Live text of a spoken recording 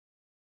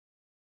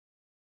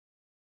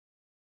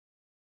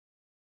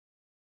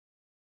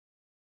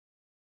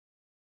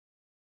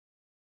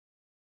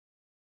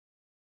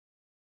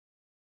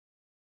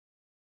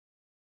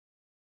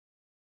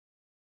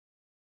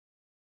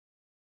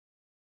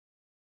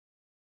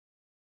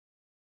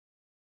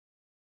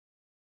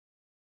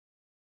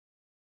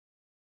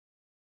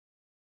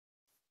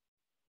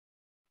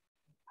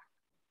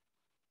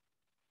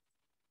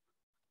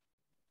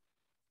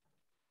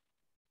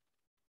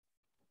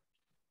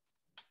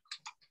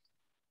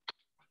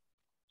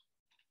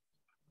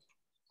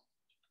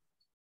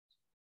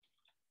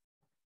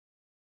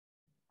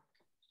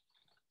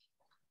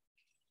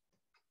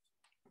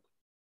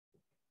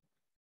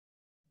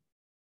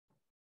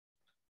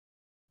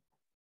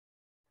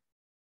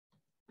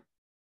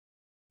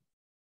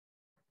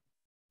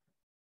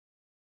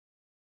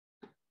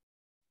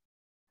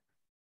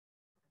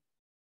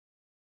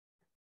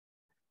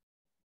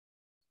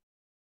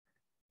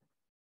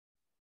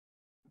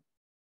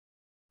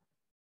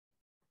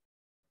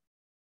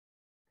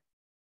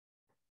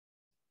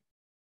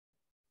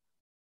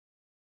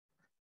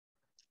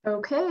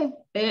Okay,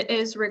 it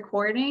is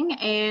recording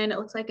and it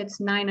looks like it's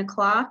 9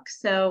 o'clock.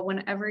 So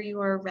whenever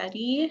you are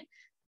ready,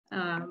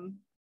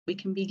 we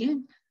can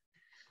begin.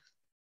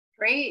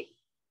 Great.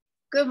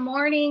 Good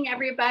morning,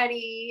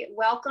 everybody.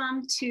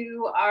 Welcome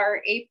to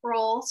our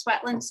April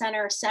Sweatland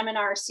Center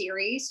seminar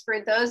series.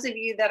 For those of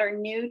you that are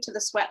new to the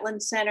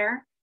Sweatland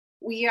Center,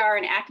 we are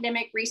an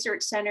academic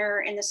research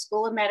center in the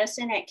School of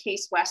Medicine at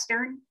Case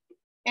Western.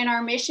 And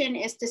our mission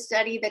is to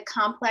study the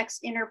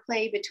complex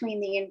interplay between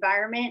the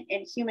environment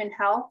and human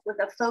health with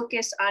a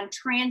focus on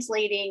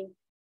translating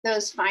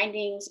those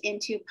findings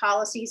into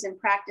policies and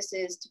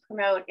practices to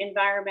promote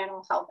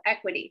environmental health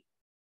equity.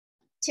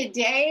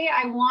 Today,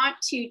 I want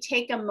to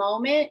take a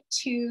moment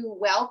to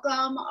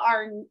welcome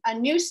a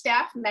new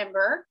staff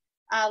member,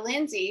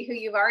 Lindsay, who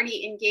you've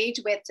already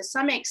engaged with to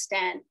some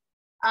extent,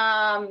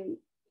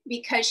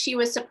 because she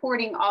was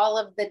supporting all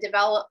of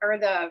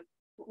the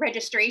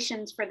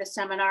registrations for the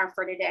seminar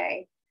for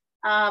today.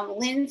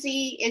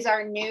 Lindsay is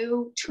our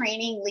new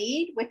training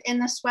lead within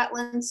the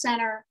Sweatland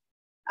Center.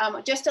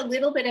 Just a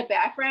little bit of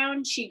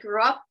background, she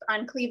grew up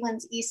on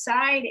Cleveland's East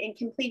Side and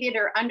completed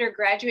her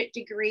undergraduate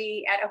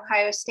degree at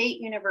Ohio State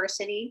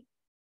University.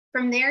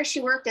 From there, she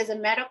worked as a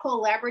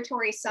medical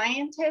laboratory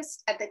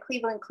scientist at the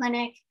Cleveland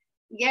Clinic.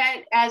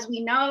 Yet, as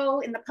we know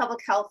in the public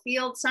health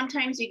field,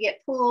 sometimes you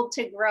get pulled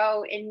to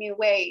grow in new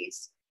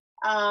ways.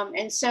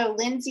 And so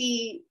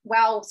Lindsay,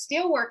 while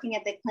still working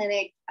at the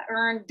clinic,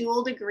 earned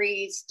dual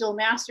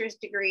master's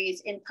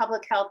degrees in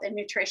public health and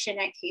nutrition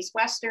at Case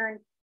Western,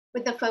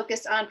 with a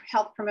focus on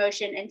health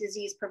promotion and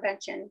disease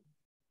prevention.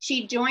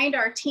 She joined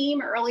our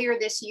team earlier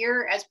this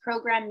year as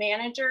program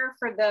manager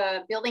for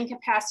the Building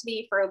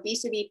Capacity for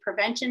Obesity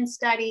Prevention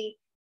study,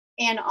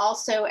 and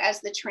also as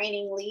the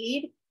training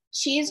lead.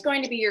 She's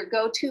going to be your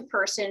go-to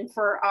person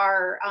for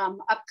our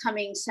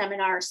upcoming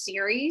seminar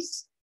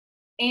series.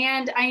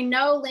 And I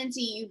know,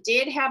 Lindsay, you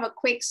did have a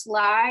quick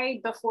slide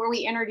before we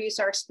introduce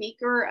our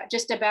speaker,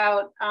 just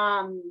about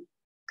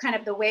kind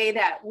of the way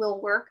that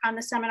we'll work on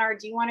the seminar.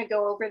 Do you want to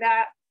go over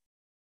that?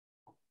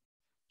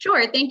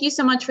 Sure. Thank you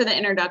so much for the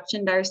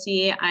introduction,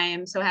 Darcy. I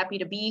am so happy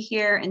to be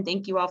here and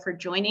thank you all for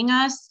joining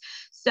us.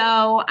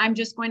 So I'm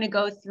just going to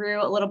go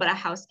through a little bit of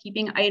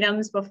housekeeping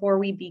items before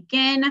we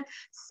begin.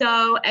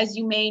 So as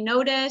you may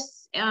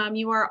notice,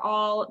 you are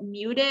all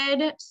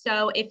muted.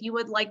 So if you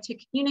would like to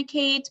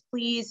communicate,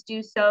 please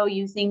do so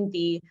using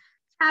the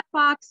chat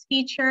box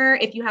feature.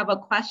 If you have a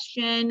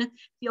question,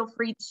 feel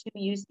free to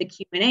use the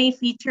Q&A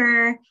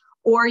feature,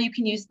 or you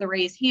can use the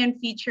raise hand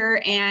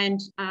feature, and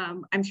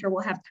I'm sure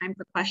we'll have time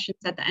for questions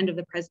at the end of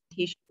the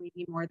presentation. We'd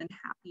be more than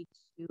happy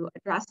to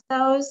address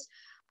those.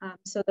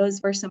 So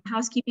those were some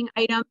housekeeping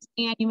items,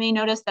 and you may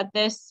notice that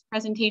this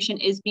presentation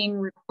is being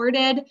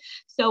recorded.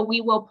 So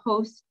we will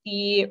post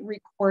the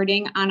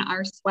recording on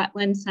our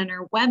Sweatland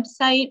Center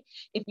website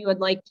if you would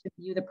like to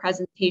view the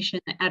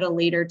presentation at a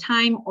later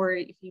time, or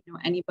if you know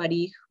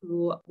anybody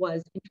who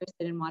was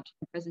interested in watching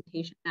the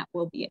presentation, that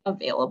will be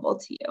available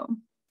to you.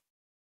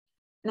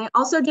 And I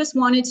also just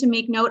wanted to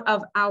make note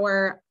of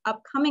our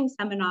upcoming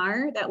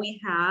seminar that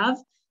we have.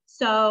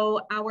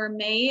 So our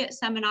May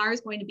seminar is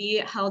going to be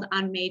held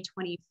on May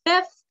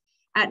 25th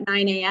at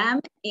 9 a.m.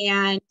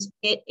 And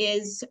it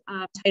is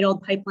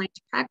titled Pipeline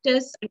to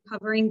Practice,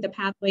 Uncovering the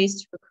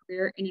Pathways to a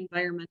Career in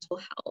Environmental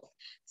Health.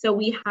 So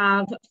we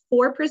have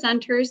 4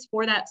 presenters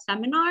for that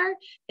seminar.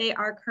 They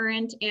are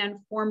current and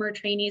former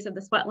trainees of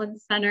the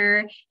Sweatland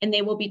Center, and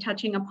they will be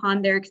touching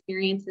upon their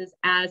experiences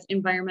as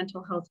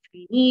environmental health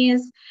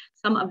trainees,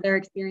 some of their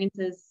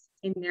experiences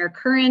in their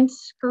current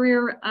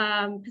career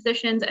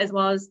positions, as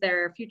well as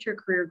their future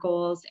career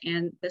goals.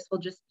 And this will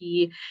just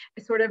be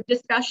a sort of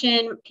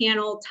discussion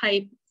panel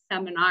type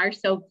seminar.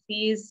 So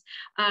please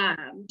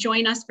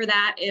join us for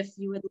that if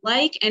you would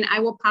like. And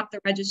I will pop the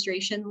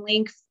registration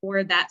link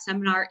for that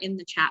seminar in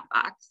the chat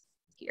box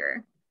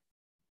here.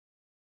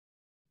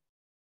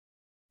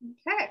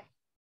 Okay.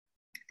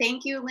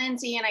 Thank you,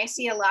 Lindsay. And I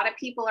see a lot of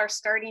people are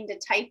starting to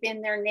type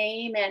in their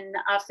name and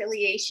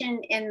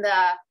affiliation in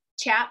the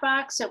chat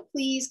box. So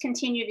please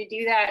continue to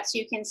do that so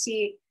you can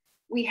see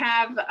we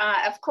have,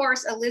 of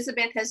course,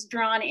 Elizabeth has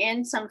drawn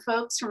in some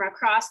folks from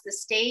across the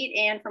state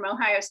and from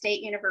Ohio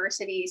State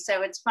University.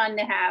 So it's fun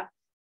to have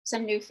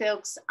some new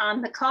folks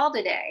on the call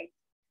today.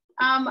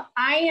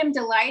 I am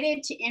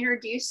delighted to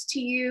introduce to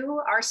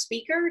you our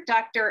speaker,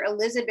 Dr.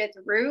 Elizabeth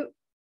Root.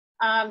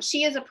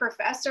 She is a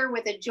professor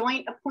with a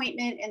joint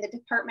appointment in the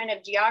Department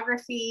of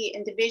Geography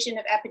and Division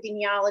of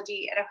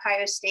Epidemiology at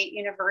Ohio State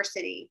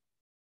University.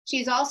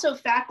 She's also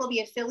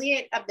faculty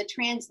affiliate of the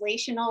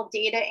Translational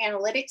Data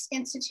Analytics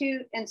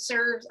Institute and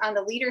serves on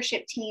the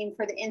leadership team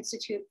for the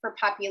Institute for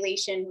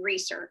Population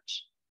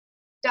Research.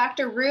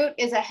 Dr. Root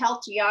is a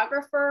health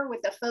geographer with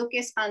a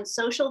focus on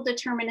social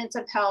determinants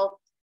of health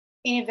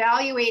in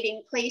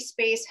evaluating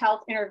place-based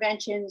health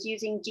interventions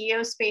using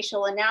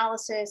geospatial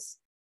analysis,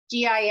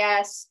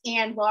 GIS,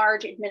 and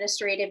large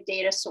administrative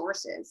data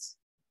sources.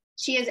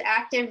 She has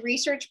active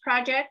research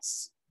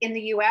projects in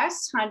the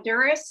US,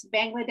 Honduras,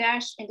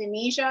 Bangladesh,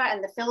 Indonesia,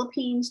 and the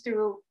Philippines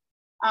through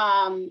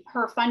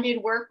her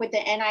funded work with the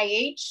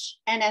NIH,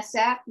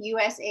 NSF,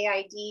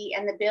 USAID,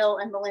 and the Bill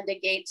and Melinda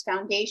Gates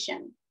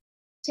Foundation.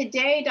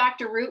 Today,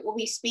 Dr. Root will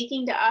be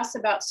speaking to us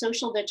about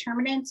social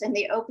determinants and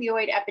the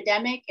opioid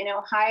epidemic in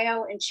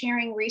Ohio and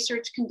sharing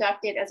research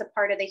conducted as a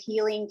part of the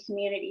Healing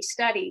Community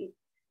Study.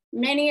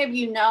 Many of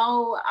you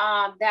know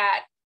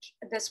that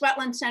the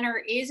Sweatland Center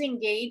is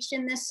engaged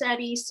in this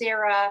study.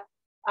 Sarah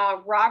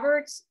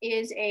Roberts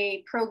is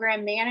a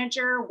program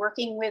manager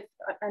working with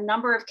a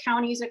number of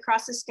counties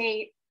across the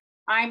state.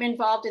 I'm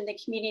involved in the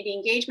Community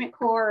Engagement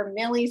Corps.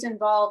 Millie's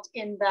involved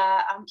in the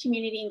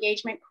Community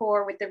Engagement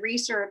Corps with the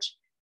research.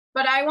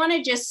 But I want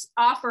to just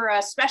offer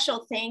a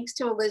special thanks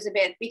to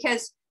Elizabeth,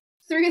 because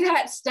through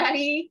that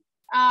study,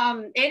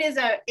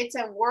 it's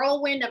a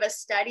whirlwind of a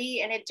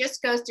study, and it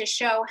just goes to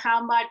show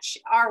how much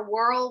our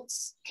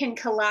worlds can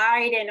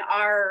collide and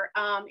our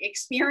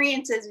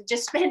experiences,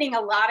 just spending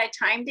a lot of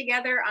time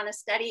together on a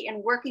study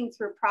and working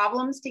through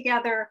problems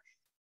together.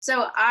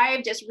 So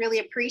I've just really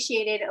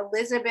appreciated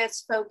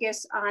Elizabeth's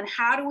focus on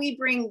how do we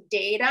bring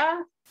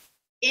data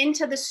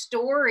into the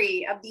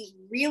story of these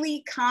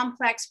really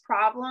complex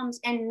problems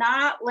and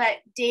not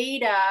let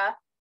data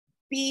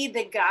be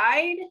the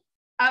guide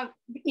of,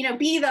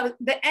 be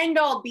the end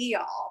all be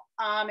all.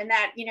 And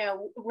that,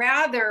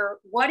 rather,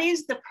 what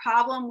is the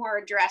problem we're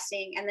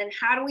addressing? And then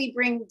how do we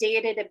bring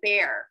data to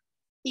bear?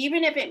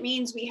 Even if it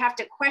means we have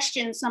to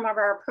question some of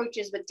our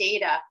approaches with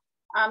data.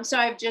 So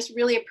I've just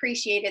really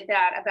appreciated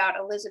that about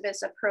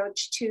Elizabeth's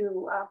approach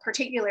to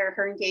particular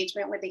her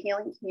engagement with the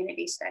Healing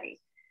Community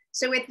Study.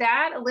 So with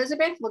that,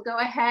 Elizabeth, we'll go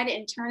ahead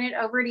and turn it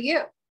over to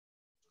you.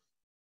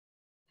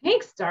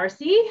 Thanks,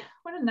 Darcy.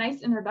 What a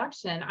nice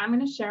introduction. I'm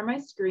going to share my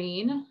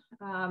screen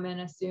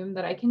and assume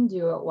that I can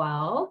do it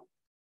well.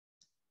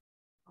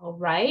 All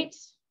right.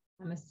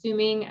 I'm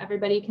assuming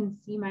everybody can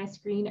see my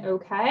screen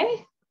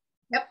okay.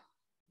 Yep.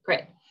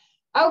 Great.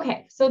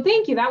 Okay, so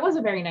thank you. That was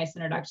a very nice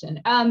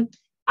introduction.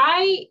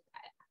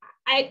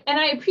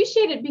 I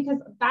appreciate it, because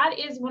that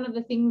is one of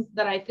the things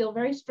that I feel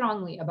very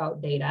strongly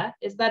about data,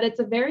 is that it's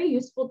a very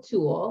useful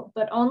tool,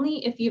 but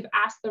only if you've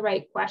asked the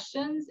right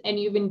questions and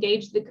you've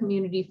engaged the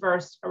community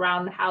first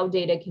around how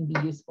data can be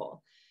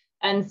useful.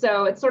 And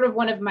so it's sort of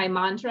one of my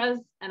mantras,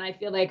 and I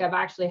feel like I've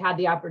actually had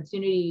the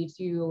opportunity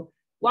to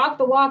walk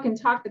the walk and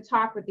talk the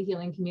talk with the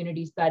Healing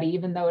Community Study,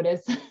 even though it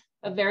is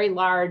a very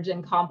large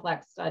and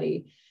complex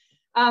study.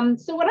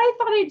 So what I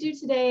thought I'd do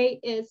today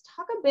is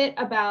talk a bit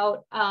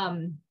about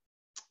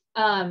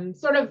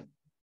sort of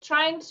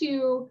trying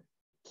to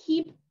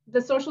keep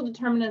the social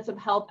determinants of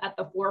health at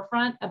the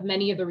forefront of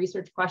many of the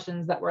research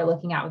questions that we're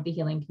looking at with the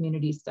Healing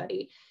Community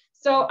Study.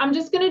 So I'm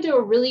just going to do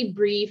a really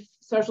brief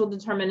social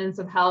determinants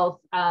of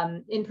health,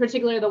 in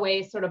particular the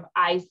way sort of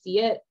I see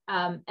it,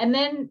 and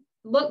then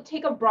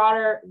take a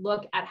broader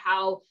look at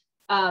how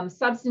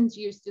substance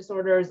use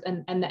disorders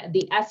and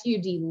the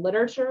SUD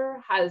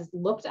literature has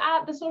looked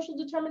at the social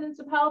determinants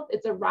of health.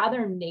 It's a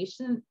rather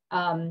nascent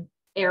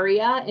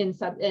area in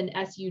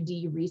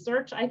SUD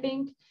research, I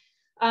think.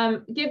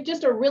 Give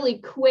just a really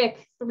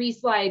quick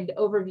 3-slide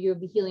overview of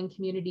the Healing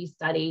Community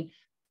Study,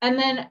 and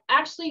then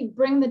actually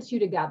bring the two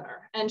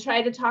together and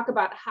try to talk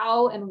about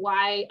how and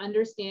why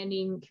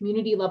understanding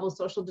community level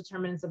social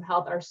determinants of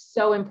health are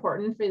so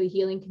important for the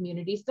Healing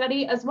Community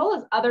Study, as well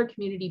as other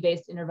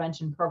community-based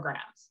intervention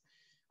programs.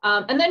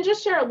 And then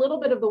just share a little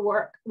bit of the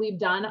work we've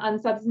done on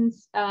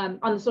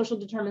on the social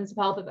determinants of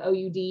health of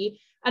OUD.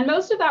 And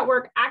most of that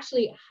work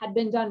actually had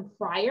been done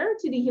prior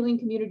to the Healing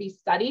Community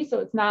Study. So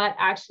it's not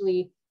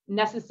actually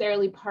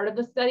necessarily part of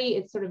the study.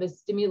 It sort of has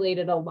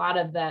stimulated a lot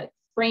of the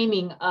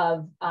framing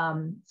of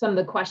some of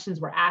the questions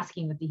we're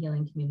asking with the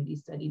Healing Community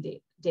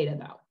Study data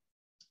though.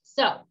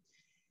 So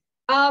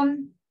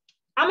I'm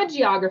a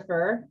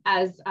geographer,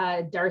 as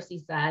Darcy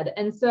said.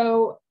 And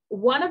so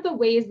one of the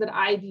ways that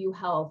I view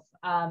health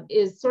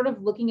is sort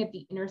of looking at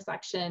the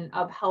intersection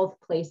of health,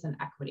 place, and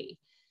equity.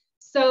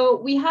 So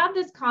we have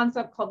this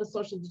concept called the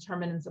social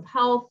determinants of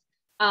health,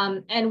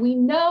 and we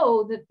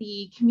know that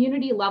the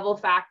community level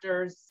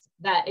factors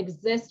that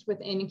exist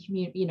within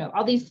community,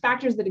 all these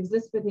factors that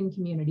exist within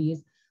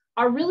communities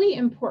are really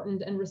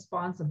important and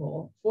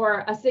responsible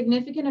for a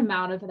significant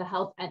amount of the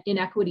health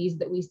inequities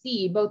that we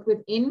see both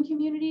within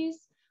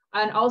communities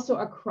and also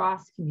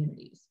across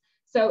communities.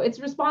 So it's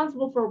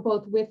responsible for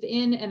both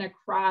within and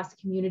across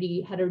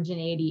community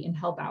heterogeneity in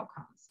health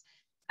outcomes.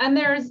 And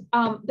there's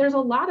a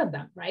lot of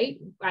them, right?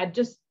 I've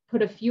just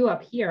put a few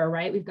up here,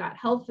 right? We've got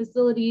health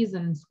facilities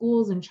and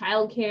schools and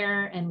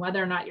childcare, and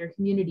whether or not your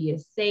community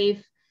is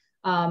safe,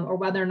 or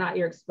whether or not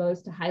you're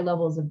exposed to high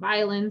levels of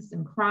violence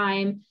and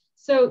crime.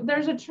 So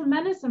there's a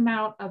tremendous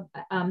amount of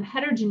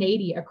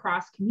heterogeneity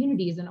across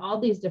communities and all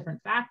these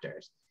different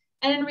factors.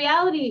 And in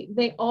reality,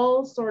 they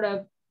all sort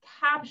of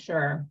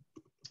capture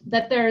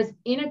that there's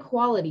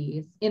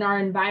inequalities in our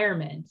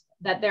environment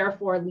that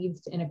therefore leads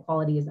to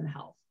inequalities in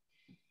health.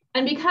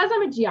 And because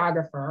I'm a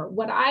geographer,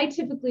 what I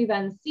typically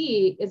then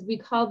see is we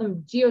call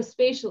them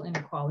geospatial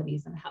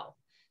inequalities in health.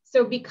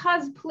 So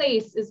because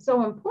place is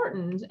so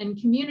important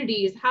and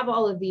communities have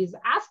all of these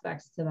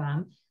aspects to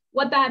them,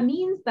 What that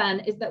means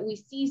then is that we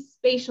see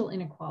spatial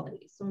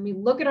inequalities. So when we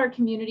look at our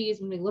communities,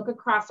 when we look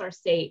across our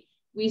state,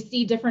 we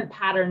see different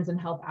patterns in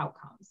health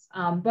outcomes.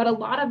 But a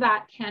lot of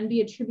that can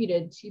be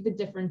attributed to the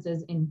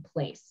differences in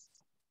place.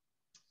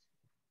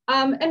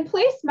 And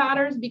place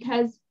matters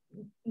because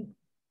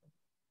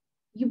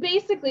you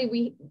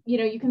basically,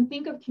 you can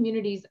think of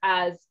communities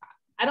as,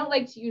 I don't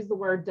like to use the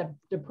word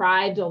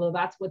deprived, although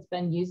that's what's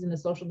been used in the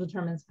social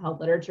determinants of health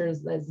literature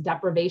as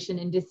deprivation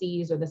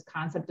indices or this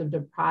concept of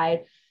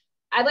deprived.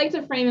 I'd like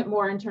to frame it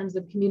more in terms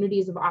of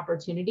communities of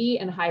opportunity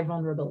and high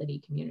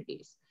vulnerability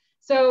communities.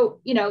 So,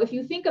 if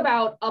you think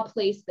about a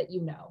place that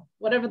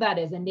whatever that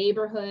is, a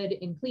neighborhood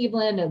in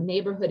Cleveland, a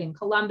neighborhood in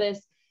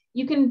Columbus,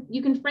 you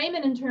can frame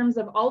it in terms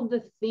of all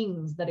the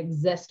things that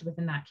exist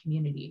within that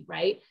community,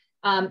 right?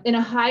 In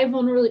a high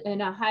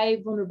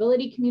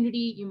vulnerability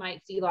community, you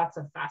might see lots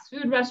of fast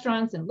food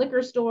restaurants and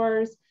liquor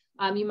stores.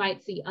 You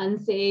might see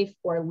unsafe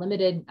or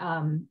limited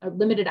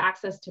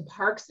access to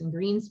parks and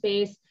green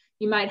space.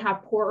 You might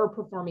have poorer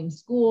performing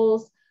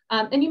schools.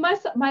 And you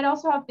might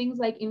also have things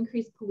like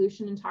increased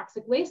pollution and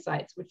toxic waste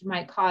sites, which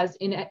might cause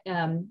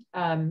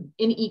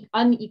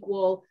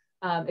unequal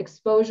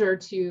exposure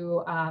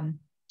to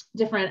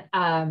different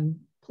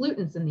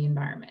pollutants in the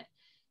environment.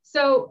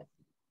 So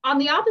on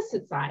the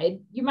opposite side,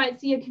 you might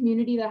see a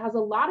community that has a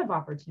lot of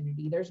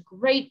opportunity. There's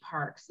great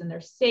parks and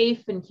they're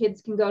safe and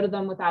kids can go to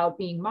them without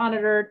being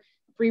monitored,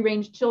 free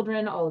range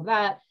children, all of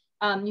that.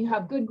 You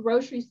have good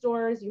grocery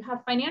stores, you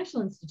have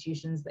financial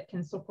institutions that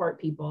can support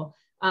people,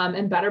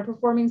 and better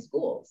performing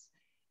schools.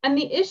 And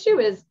the issue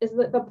is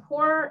that the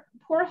poor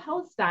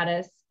health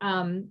status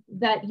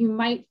that you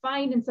might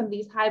find in some of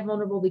these high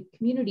vulnerability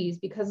communities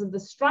because of the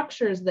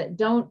structures that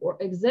don't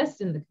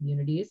exist in the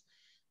communities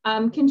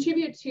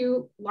contribute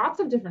to lots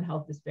of different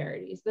health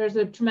disparities. There's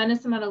a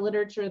tremendous amount of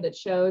literature that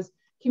shows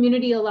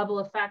community level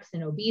effects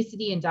in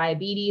obesity and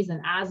diabetes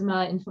and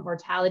asthma, infant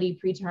mortality,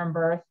 preterm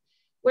birth,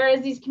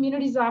 whereas these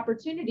communities of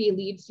opportunity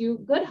lead to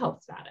good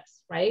health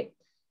status, right?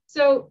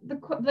 So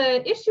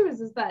the issue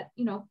is that,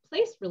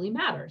 place really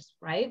matters,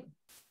 right?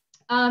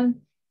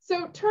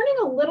 So turning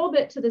a little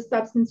bit to the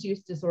substance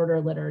use disorder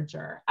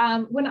literature,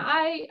 when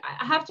I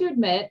have to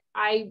admit,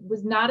 I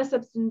was not a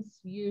substance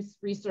use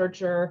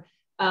researcher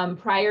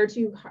prior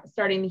to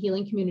starting the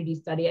Healing Community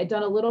Study. I'd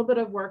done a little bit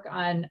of work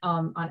on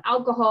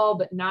alcohol,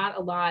 but not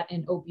a lot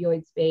in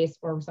opioid space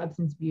or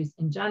substance abuse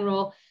in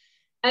general.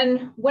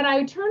 And when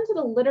I turned to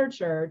the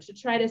literature to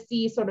try to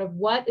see sort of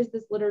what is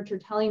this literature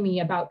telling me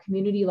about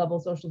community level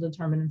social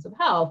determinants of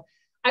health,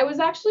 I was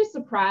actually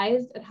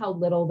surprised at how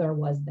little there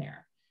was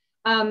there.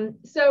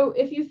 So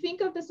if you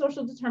think of the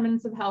social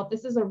determinants of health,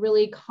 this is a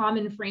really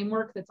common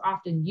framework that's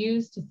often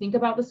used to think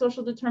about the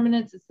social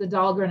determinants. It's the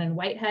Dahlgren and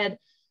Whitehead.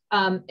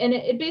 And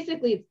it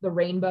basically, it's the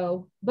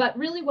rainbow, but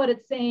really what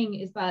it's saying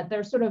is that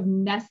there's sort of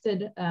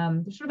nested,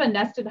 there's sort of a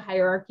nested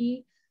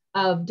hierarchy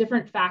of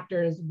different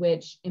factors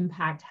which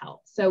impact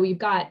health. So we've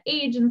got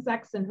age and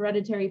sex and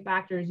hereditary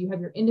factors. You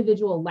have your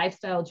individual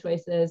lifestyle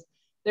choices.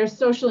 There's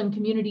social and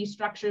community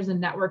structures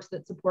and networks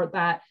that support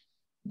that.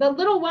 The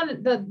little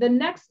one, the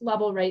next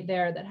level right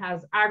there that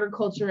has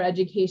agriculture,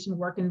 education,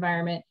 work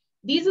environment,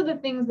 these are the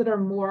things that are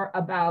more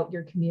about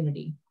your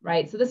community,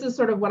 right? So this is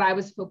sort of what I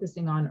was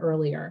focusing on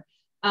earlier,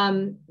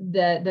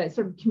 the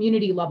sort of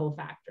community level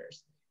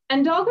factors.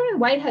 And Dahlgren and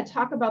Whitehead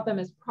talk about them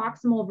as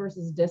proximal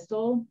versus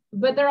distal,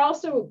 but they're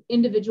also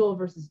individual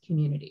versus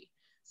community.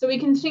 So we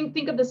can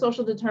think of the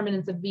social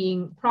determinants of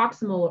being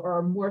proximal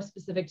or more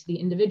specific to the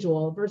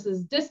individual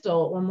versus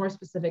distal or more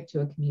specific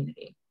to a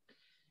community.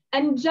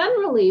 And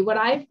generally what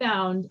I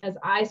found as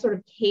I sort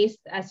of cased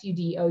the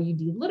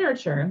SUD-OUD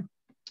literature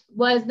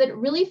was that it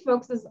really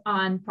focuses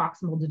on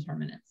proximal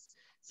determinants.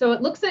 So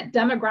it looks at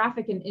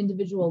demographic and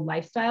individual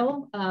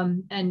lifestyle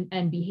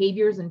and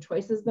behaviors and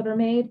choices that are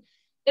made.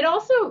 It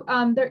also,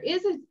 there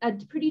is a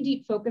pretty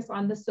deep focus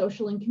on the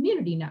social and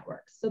community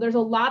networks. So there's a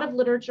lot of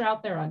literature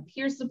out there on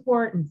peer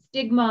support and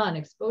stigma and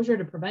exposure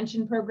to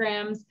prevention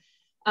programs.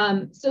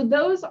 So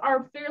those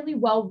are fairly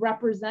well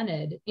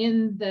represented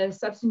in the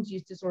substance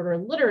use disorder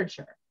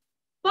literature.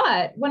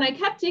 But when I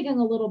kept digging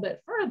a little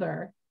bit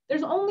further,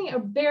 there's only a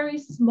very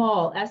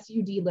small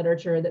SUD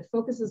literature that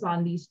focuses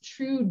on these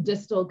true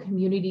distal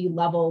community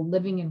level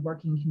living and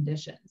working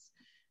conditions,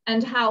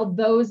 and how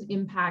those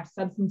impact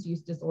substance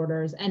use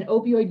disorders and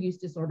opioid use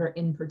disorder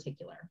in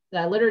particular.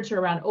 The literature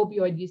around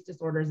opioid use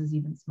disorders is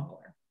even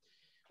smaller.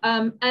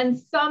 And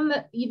some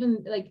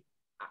even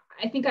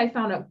I think I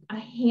found a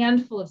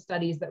handful of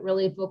studies that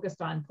really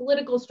focused on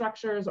political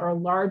structures or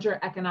larger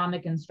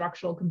economic and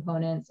structural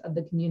components of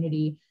the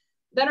community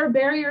that are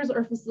barriers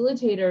or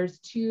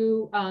facilitators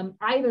to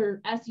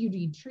either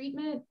SUD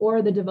treatment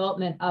or the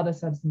development of a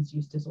substance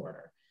use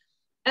disorder.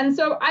 And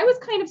so I was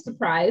kind of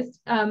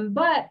surprised,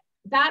 but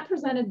that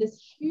presented this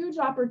huge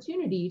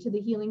opportunity to the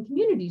Healing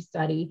Community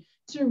Study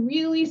to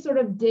really sort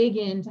of dig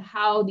into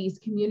how these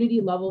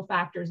community level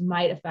factors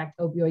might affect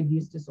opioid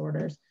use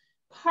disorders,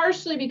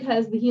 partially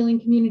because the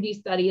Healing Community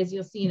Study, as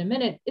you'll see in a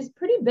minute, is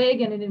pretty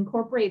big and it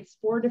incorporates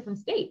 4 different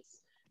states.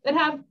 that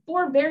have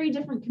 4 very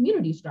different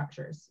community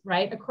structures,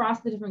 right,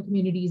 across the different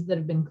communities that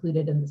have been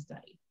included in the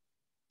study.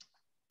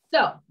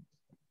 So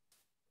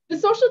the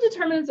social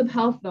determinants of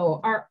health, though,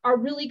 are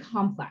really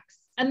complex,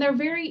 and they're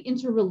very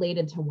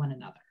interrelated to one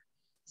another.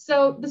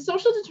 So the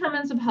social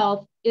determinants of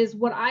health is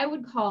what I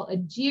would call a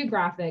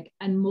geographic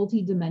and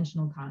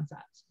multidimensional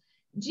concept.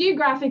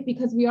 Geographic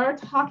because we are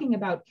talking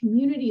about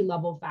community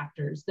level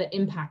factors that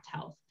impact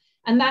health.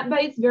 And that by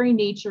its very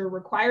nature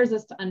requires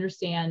us to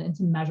understand and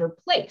to measure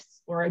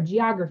place or a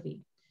geography.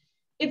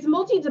 It's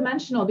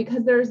multidimensional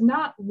because there is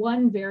not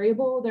one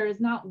variable, there is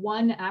not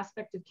one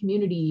aspect of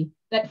community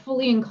that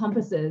fully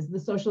encompasses the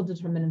social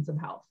determinants of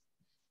health.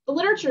 The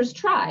literature's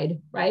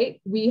tried,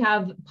 right? We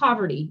have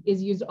poverty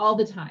is used all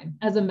the time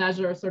as a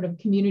measure of sort of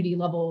community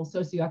level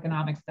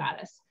socioeconomic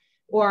status,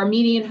 or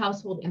median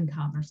household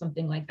income or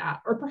something like that,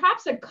 or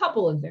perhaps a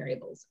couple of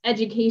variables,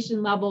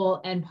 education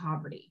level and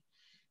poverty.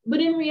 But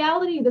in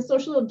reality, the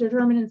social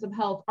determinants of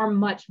health are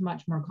much,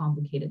 much more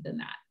complicated than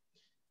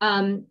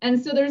that.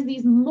 And so there's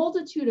these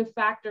multitude of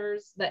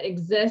factors that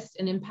exist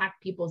and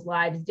impact people's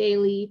lives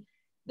daily.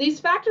 These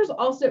factors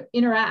also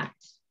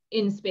interact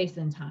in space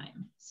and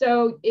time.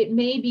 So it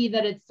may be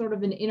that it's sort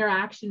of an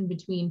interaction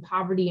between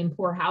poverty and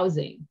poor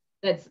housing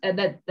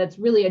that's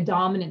really a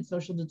dominant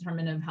social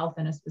determinant of health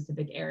in a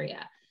specific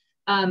area.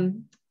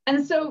 And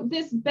so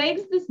this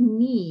begs this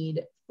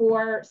need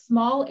for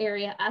small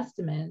area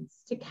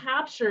estimates to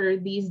capture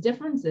these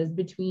differences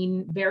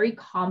between very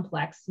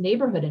complex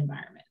neighborhood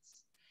environments.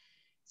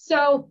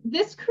 So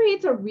this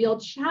creates a real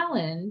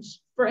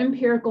challenge for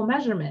empirical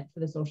measurement for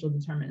the social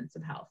determinants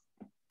of health.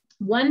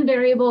 One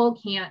variable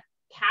can't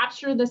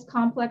capture this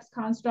complex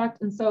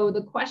construct. And so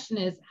the question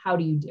is, how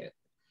do you do?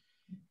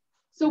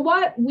 So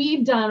what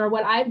we've done, or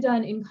what I've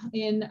done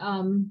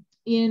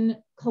in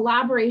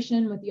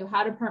collaboration with the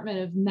Ohio Department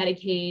of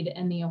Medicaid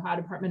and the Ohio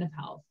Department of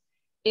Health,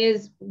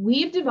 is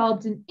we've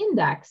developed an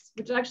index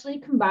which actually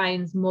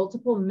combines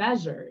multiple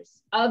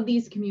measures of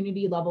these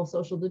community level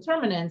social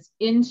determinants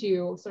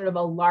into sort of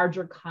a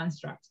larger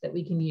construct that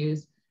we can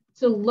use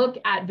to look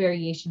at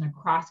variation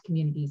across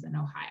communities in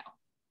Ohio.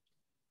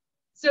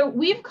 So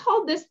we've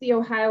called this the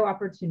Ohio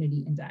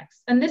Opportunity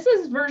Index, and this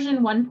is version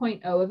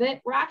 1.0 of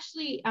it. We're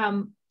actually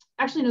no,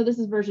 this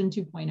is version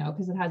 2.0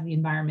 because it has the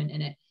environment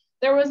in it.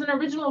 There was an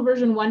original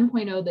version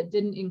 1.0 that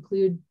didn't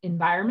include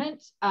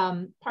environment,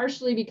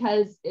 partially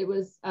because it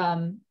was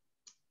hard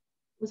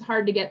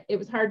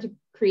to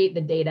create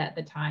the data at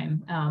the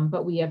time,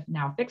 but we have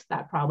now fixed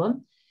that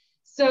problem.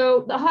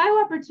 So the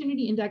Ohio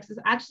Opportunity Index is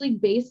actually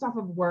based off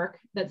of work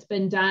that's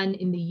been done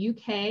in the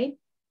UK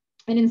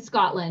and in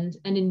Scotland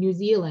and in New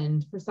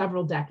Zealand for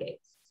several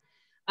decades.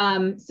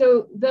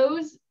 So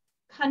those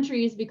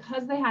countries,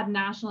 because they had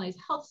nationalized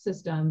health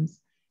systems,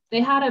 they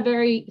had a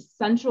very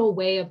central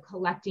way of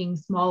collecting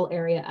small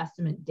area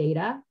estimate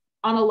data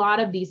on a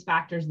lot of these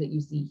factors that you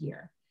see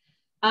here.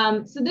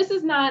 So this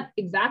is not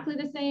exactly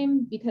the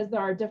same because there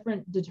are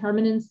different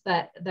determinants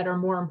that are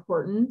more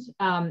important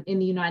in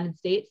the United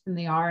States than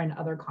they are in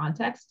other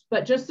contexts.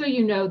 But just so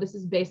you know, this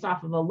is based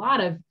off of a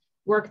lot of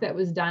work that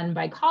was done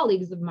by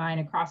colleagues of mine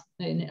across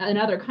in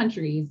other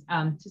countries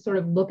to sort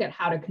of look at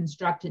how to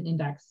construct an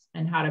index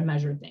and how to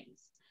measure things.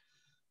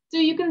 So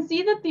you can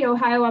see that the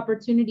Ohio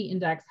Opportunity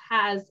Index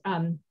has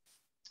 7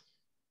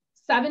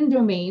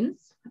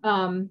 domains,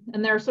 and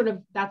they're sort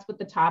of, that's what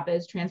the top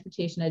is: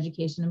 transportation,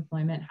 education,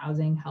 employment,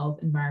 housing, health,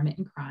 environment,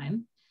 and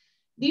crime.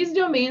 These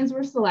domains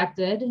were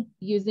selected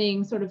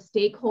using sort of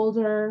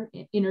stakeholder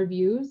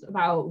interviews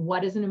about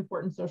what is an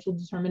important social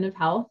determinant of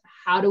health,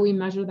 how do we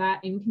measure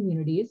that in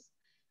communities,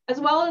 as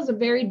well as a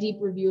very deep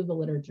review of the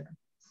literature.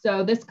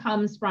 So this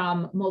comes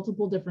from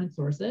multiple different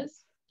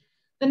sources.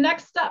 The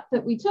next step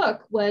that we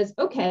took was,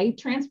 okay,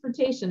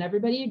 transportation.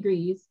 Everybody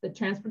agrees that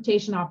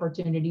transportation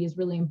opportunity is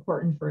really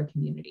important for a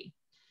community.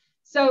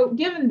 So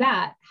given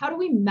that, how do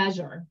we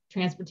measure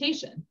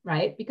transportation,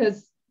 right?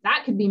 Because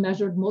that could be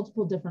measured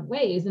multiple different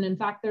ways. And in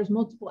fact, there's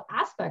multiple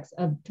aspects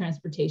of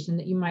transportation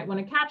that you might want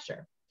to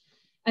capture.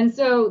 And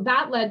so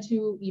that led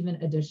to even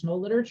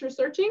additional literature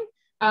searching,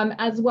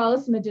 as well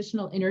as some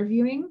additional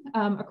interviewing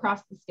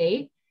across the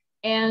state.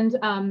 And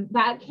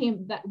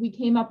we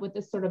came up with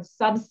this sort of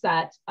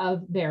subset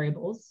of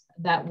variables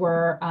that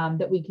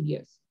we could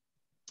use.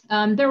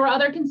 There were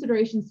other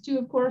considerations too,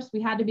 of course.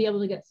 We had to be able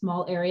to get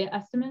small area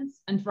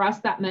estimates. And for us,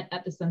 that meant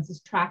at the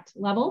census tract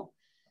level.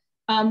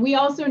 We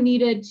also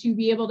needed to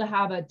be able to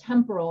have a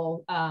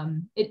temporal,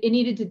 it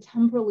needed to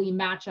temporally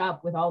match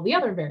up with all the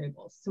other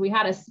variables. So we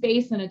had a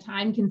space and a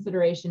time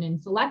consideration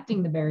in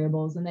selecting the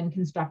variables and then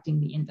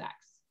constructing the index.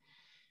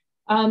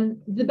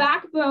 The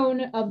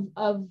backbone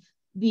of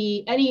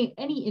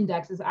any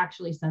index is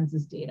actually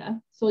census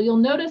data. So you'll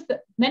notice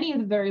that many of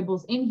the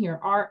variables in here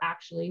are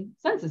actually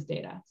census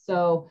data.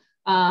 So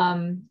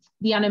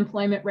the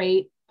unemployment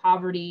rate,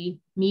 poverty,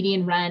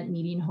 median rent,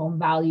 median home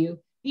value,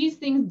 these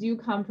things do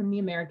come from the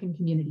American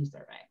Community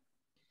Survey.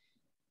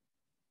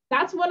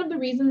 That's one of the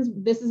reasons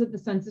this is at the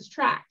census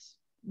tract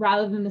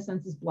rather than the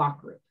census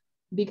block group,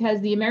 because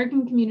the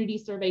American Community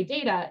Survey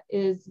data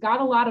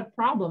got a lot of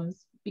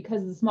problems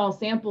because of the small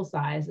sample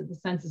size at the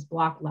census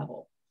block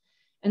level.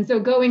 And so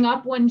going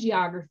up one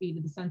geography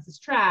to the census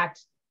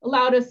tract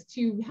allowed us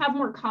to have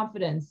more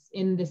confidence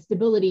in the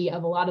stability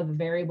of a lot of the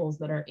variables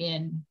that are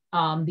in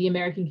the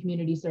American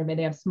Community Survey.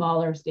 They have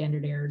smaller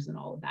standard errors and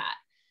all of that.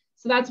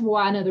 So that's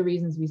one of the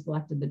reasons we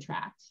selected the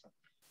tract.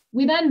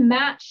 We then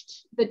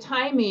matched the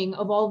timing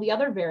of all the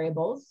other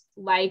variables,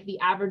 like the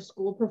average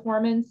school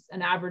performance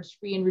and average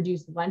free and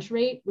reduced lunch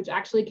rate, which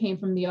actually came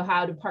from the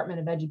Ohio Department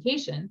of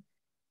Education,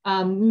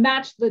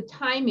 matched the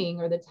timing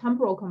or the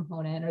temporal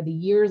component or the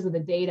years of the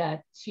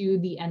data to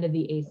the end of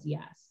the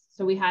ACS.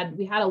 So we had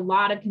a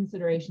lot of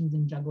considerations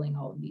in juggling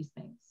all of these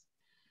things.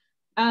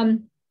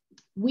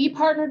 We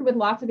partnered with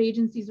lots of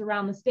agencies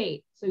around the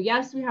state. So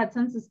yes, we had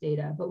census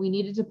data, but we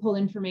needed to pull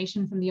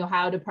information from the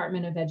Ohio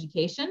Department of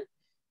Education.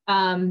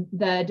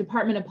 The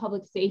Department of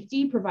Public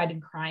Safety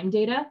provided crime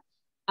data.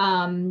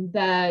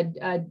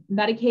 The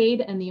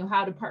Medicaid and the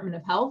Ohio Department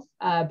of Health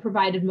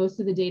provided most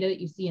of the data that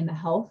you see in the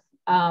health,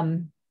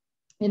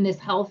 in this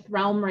health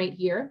realm right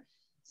here.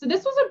 So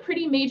this was a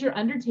pretty major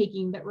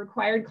undertaking that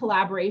required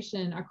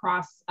collaboration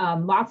across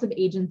lots of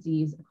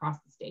agencies across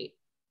the state.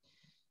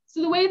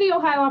 So the way the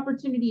Ohio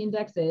Opportunity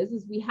Index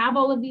is we have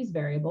all of these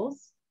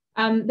variables.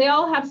 They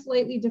all have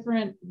slightly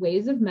different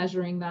ways of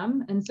measuring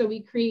them. And so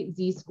we create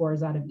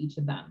Z-scores out of each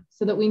of them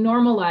so that we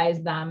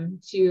normalize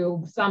them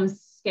to some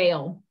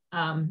scale,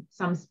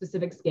 some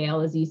specific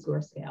scale, a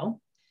Z-score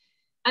scale.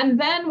 And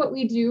then what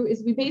we do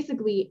is we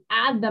basically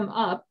add them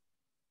up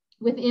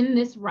within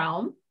this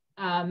realm.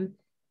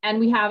 And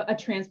we have a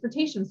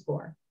transportation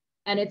score.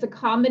 And it's a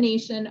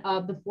combination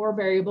of the 4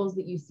 variables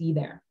that you see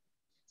there.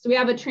 So we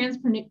have a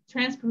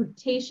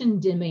transportation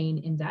domain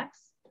index.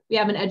 We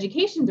have an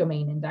education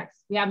domain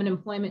index. We have an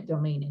employment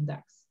domain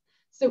index.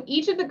 So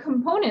each of the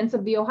components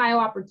of the Ohio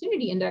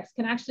Opportunity Index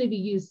can actually be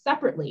used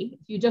separately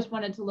if you just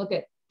wanted to look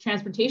at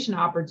transportation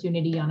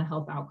opportunity on a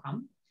health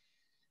outcome.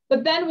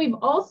 But then we've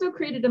also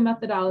created a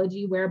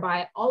methodology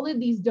whereby all of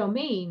these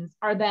domains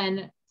are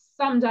then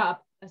summed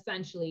up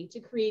essentially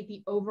to create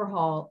the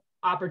overall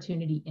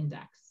opportunity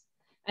index.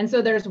 And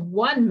so there's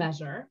one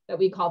measure that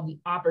we call the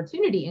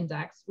opportunity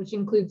index, which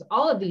includes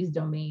all of these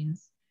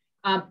domains.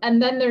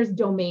 And then there's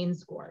domain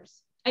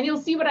scores. And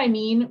you'll see what I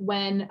mean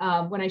when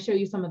I show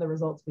you some of the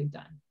results we've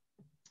done.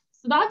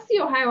 So that's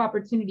the Ohio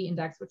Opportunity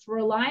Index, which we're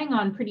relying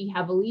on pretty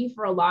heavily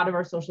for a lot of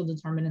our social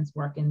determinants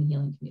work in the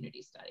Healing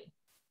Community Study.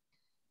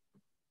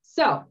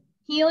 So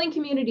Healing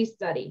Community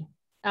Study.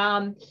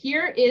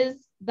 These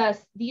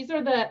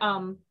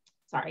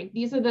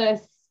are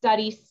the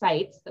study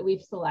sites that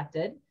we've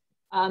selected.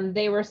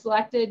 They were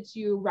selected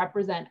to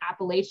represent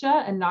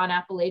Appalachia and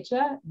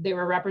non-Appalachia. They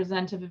were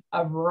representative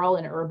of rural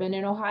and urban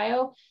in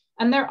Ohio.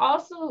 And they're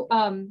also,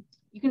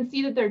 you can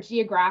see that they're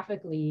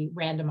geographically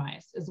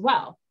randomized as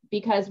well,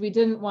 because we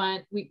didn't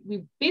want,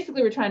 we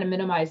basically were trying to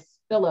minimize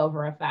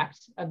spillover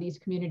effect of these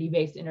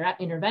community-based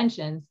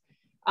interventions.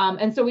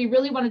 And so we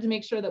really wanted to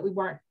make sure that we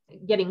weren't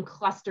getting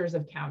clusters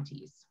of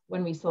counties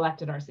when we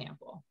selected our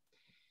sample.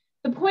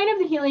 The point of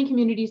the Healing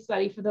Community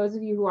Study, for those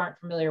of you who aren't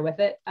familiar with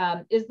it,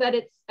 is that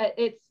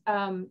it's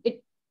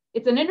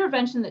an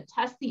intervention that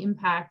tests the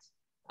impact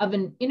of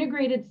an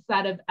integrated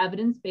set of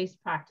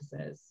evidence-based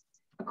practices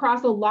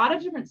across a lot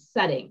of different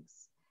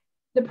settings.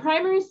 The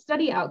primary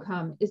study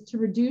outcome is to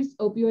reduce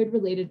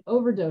opioid-related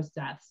overdose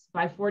deaths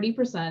by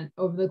 40%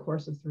 over the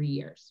course of 3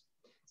 years.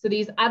 So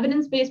these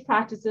evidence-based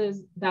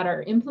practices that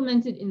are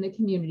implemented in the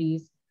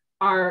communities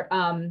are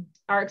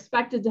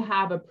expected to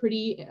have a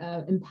pretty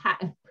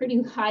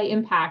high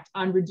impact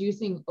on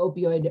reducing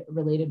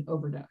opioid-related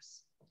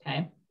overdose,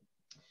 okay?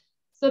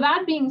 So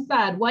that being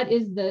said, what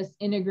is this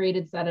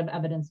integrated set of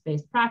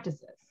evidence-based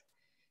practices?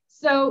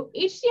 So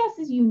HCS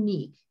is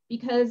unique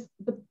because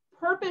the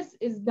purpose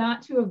is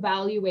not to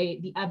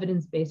evaluate the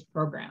evidence-based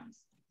programs.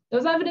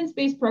 Those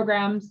evidence-based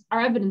programs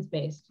are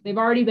evidence-based. They've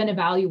already been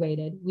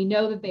evaluated. We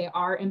know that they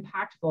are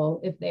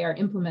impactful if they are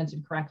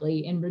implemented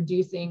correctly in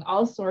reducing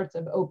all sorts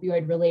of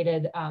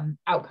opioid-related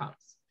outcomes.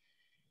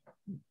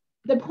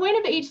 The point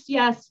of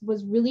HCS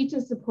was really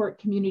to support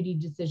community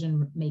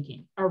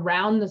decision-making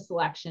around the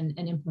selection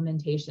and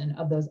implementation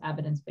of those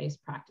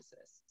evidence-based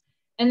practices.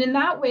 And in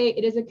that way,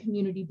 it is a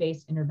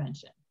community-based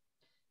intervention,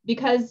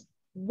 because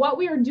what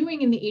we are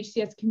doing in the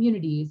HCS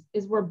communities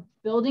is we're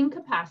building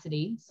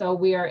capacity. So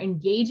we are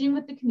engaging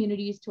with the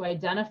communities to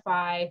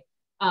identify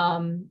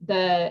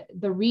the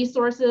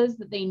resources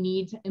that they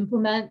need to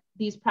implement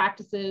these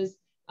practices,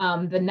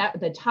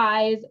 the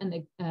ties and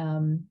the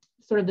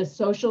sort of the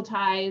social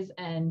ties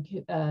and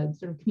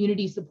sort of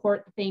community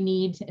support that they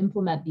need to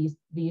implement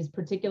these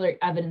particular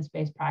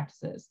evidence-based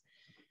practices.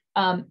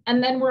 And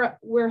then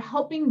we're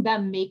helping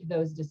them make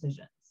those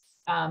decisions.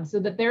 So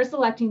that they're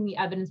selecting the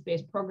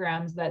evidence-based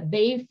programs that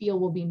they feel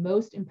will be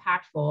most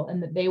impactful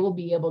and that they will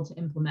be able to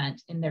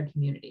implement in their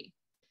community.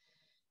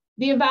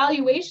 The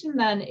evaluation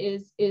then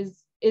is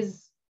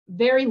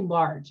very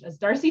large. As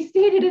Darcy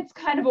stated, it's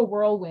kind of a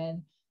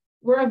whirlwind.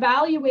 We're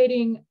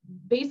evaluating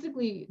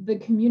basically the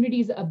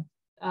community's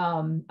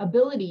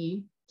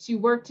ability to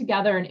work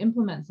together and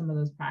implement some of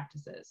those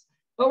practices.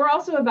 but we're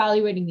also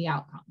evaluating the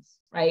outcomes,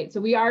 right?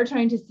 So we are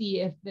trying to see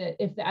if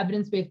the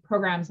evidence-based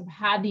programs have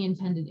had the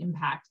intended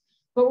impact,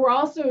 but we're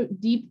also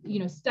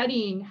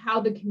studying how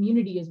the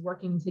community is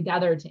working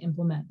together to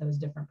implement those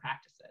different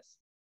practices.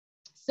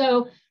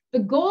 So the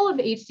goal of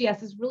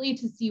HCS is really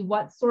to see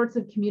what sorts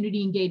of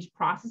community engaged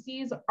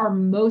processes are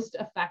most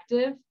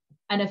effective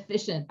and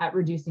efficient at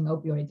reducing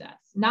opioid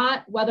deaths,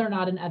 not whether or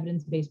not an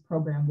evidence-based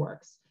program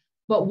works,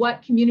 but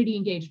what community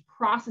engaged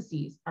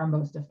processes are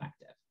most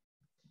effective.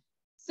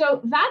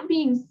 So that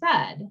being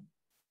said,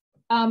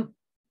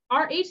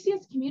 our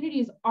HCS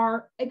communities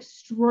are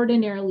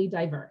extraordinarily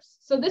diverse.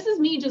 So this is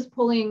me just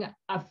pulling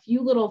a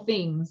few little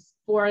things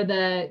for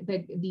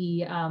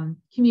the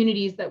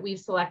communities that we've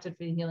selected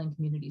for the Healing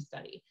Community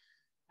Study.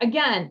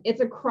 Again,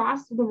 it's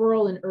across the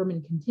rural and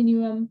urban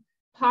continuum.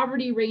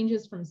 Poverty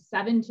ranges from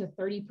 7 to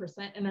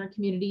 30% in our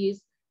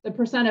communities. The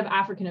percent of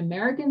African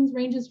Americans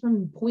ranges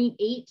from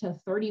 0.8 to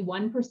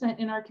 31%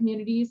 in our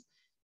communities.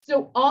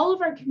 So all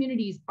of our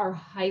communities are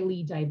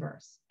highly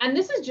diverse. And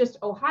this is just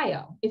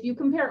Ohio. If you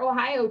compare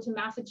Ohio to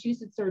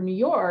Massachusetts or New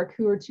York,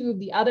 who are two of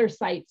the other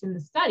sites in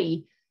the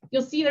study,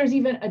 you'll see there's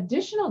even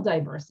additional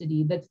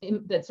diversity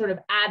that's sort of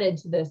added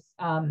to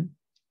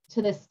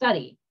this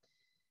study.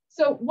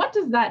 So what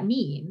does that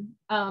mean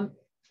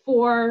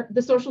for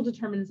the social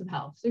determinants of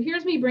health? So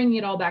here's me bringing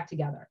it all back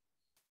together.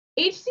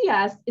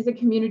 HCS is a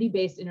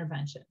community-based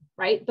intervention,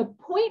 right? The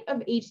point of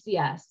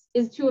HCS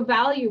is to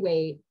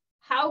evaluate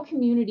how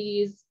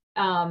communities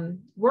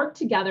work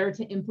together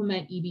to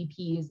implement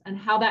EBPs and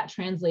how that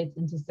translates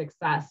into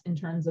success in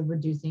terms of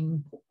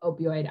reducing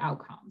opioid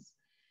outcomes.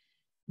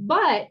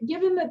 But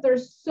given that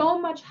there's so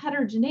much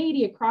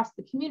heterogeneity across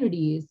the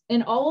communities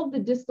and all of the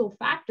distal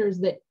factors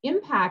that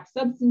impact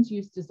substance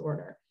use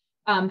disorder,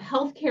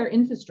 healthcare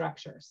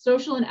infrastructure,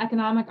 social and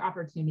economic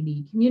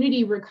opportunity,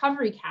 community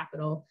recovery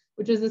capital,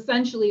 which is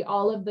essentially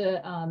all of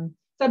the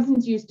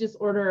substance use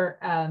disorder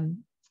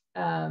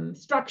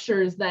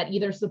structures that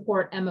either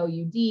support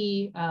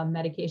MOUD,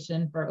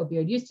 medication for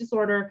opioid use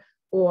disorder,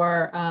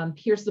 or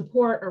peer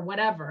support or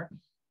whatever.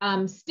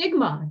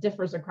 Stigma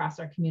differs across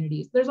our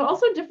communities. There's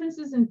also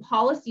differences in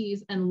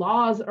policies and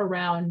laws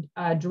around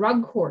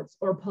drug courts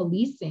or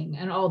policing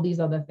and all these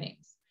other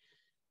things.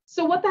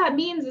 So what that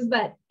means is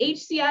that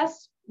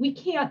HCS, we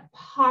can't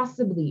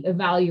possibly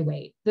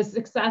evaluate the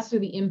success or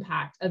the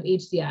impact of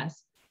HCS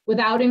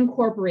without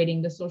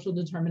incorporating the social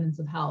determinants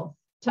of health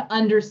to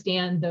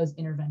understand those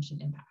intervention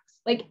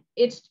impacts. Like,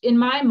 it's in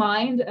my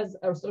mind as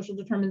a social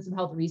determinants of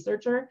health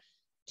researcher,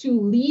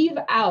 to leave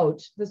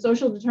out the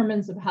social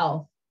determinants of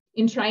health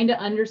in trying to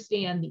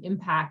understand the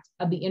impact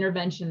of the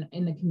intervention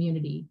in the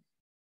community.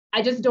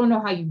 I just don't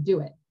know how you do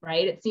it,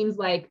 right? It seems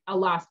like a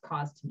lost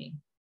cause to me.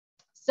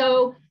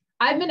 So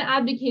I've been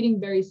advocating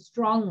very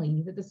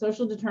strongly that the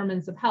social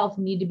determinants of health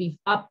need to be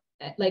at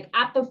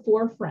the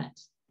forefront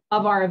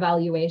of our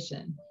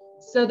evaluation,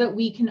 so that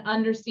we can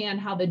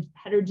understand how the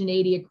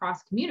heterogeneity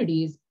across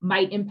communities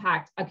might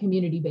impact a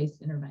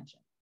community-based intervention.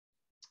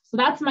 So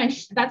that's my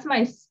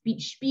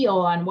spiel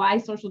on why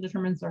social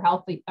determinants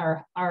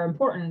are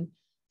important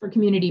for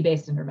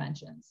community-based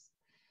interventions.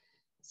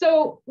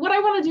 So what I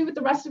want to do with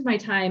the rest of my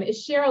time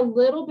is share a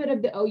little bit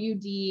of the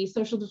OUD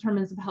social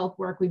determinants of health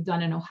work we've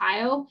done in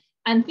Ohio,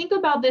 and think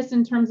about this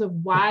in terms of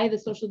why the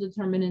social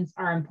determinants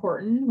are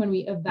important when we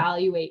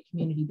evaluate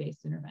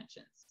community-based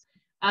interventions.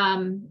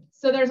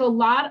 So there's a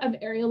lot of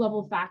area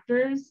level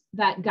factors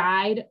that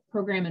guide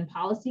program and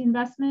policy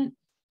investment.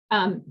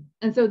 And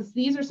so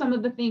these are some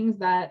of the things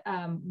that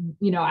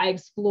I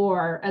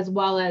explore, as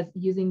well as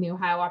using the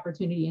Ohio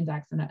Opportunity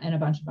Index and a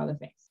bunch of other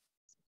things.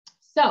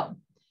 So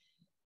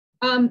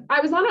I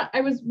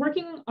was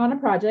working on a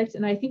project,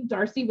 and I think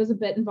Darcy was a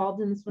bit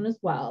involved in this one as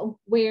well,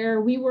 where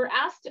we were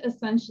asked to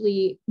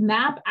essentially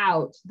map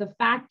out the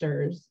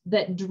factors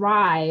that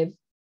drive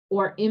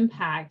or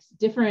impact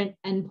different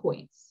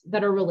endpoints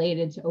that are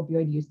related to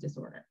opioid use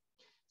disorder.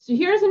 So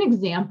here's an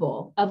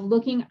example of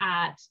looking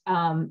at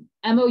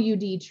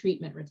MOUD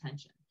treatment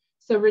retention.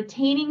 So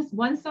retaining,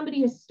 once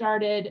somebody has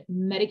started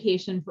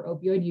medication for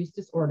opioid use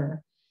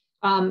disorder,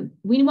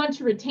 we want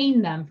to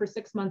retain them for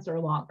 6 months or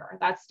longer.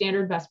 That's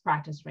standard best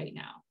practice right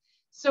now.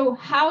 So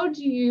how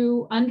do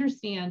you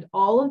understand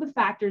all of the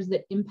factors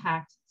that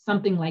impact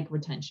something like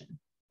retention,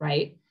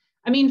 right?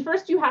 I mean,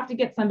 first you have to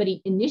get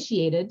somebody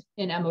initiated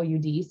in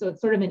MOUD, so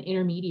it's sort of an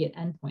intermediate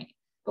endpoint.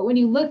 But when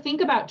you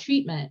think about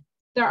treatment,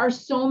 there are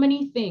so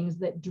many things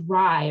that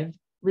drive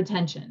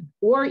retention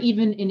or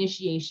even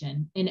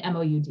initiation in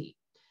MOUD.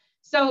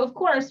 So of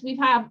course we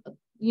have,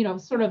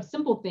 sort of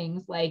simple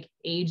things like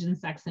age and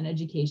sex and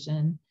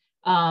education,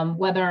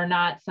 whether or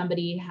not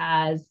somebody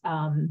has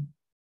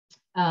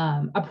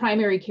a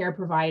primary care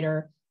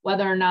provider,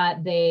 whether or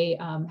not they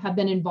have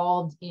been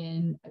involved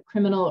in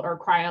criminal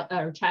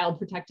or child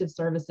protective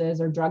services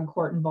or drug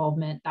court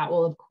involvement. That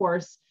will, of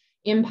course,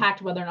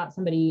 impact whether or not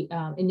somebody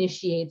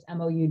initiates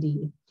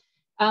MOUD.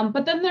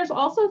 But then there's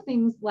also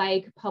things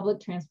like public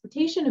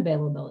transportation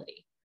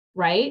availability,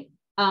 right?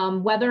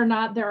 whether or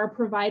not there are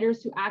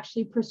providers who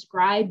actually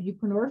prescribe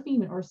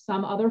buprenorphine or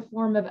some other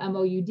form of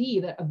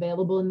MOUD that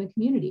available in the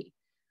community,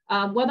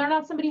 whether or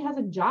not somebody has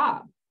a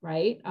job,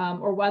 right?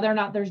 Or whether or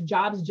not there's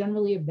jobs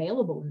generally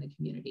available in the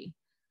community.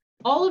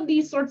 All of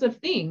these sorts of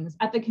things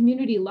at the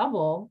community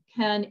level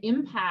can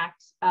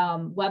impact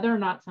whether or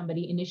not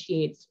somebody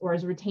initiates or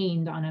is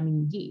retained on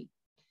MOUD.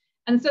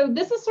 And so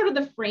this is sort of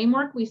the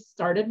framework we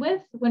started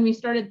with when we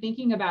started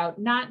thinking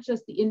about not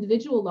just the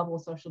individual level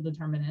social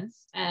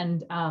determinants,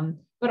 and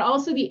but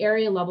also the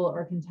area level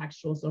or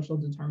contextual social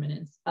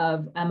determinants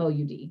of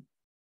MOUD.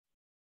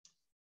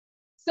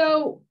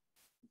 So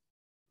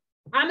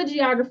I'm a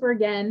geographer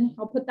again,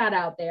 I'll put that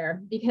out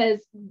there, because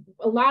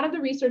a lot of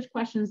the research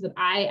questions that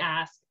I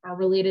ask are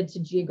related to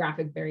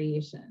geographic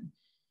variation.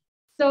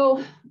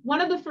 So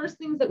one of the first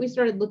things that we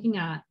started looking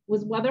at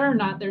was whether or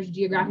not there's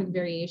geographic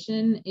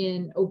variation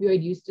in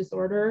opioid use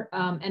disorder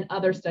and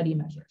other study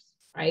measures,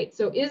 right?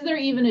 So is there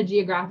even a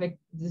geographic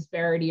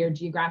disparity or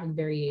geographic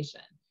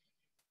variation?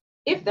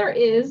 If there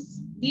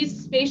is,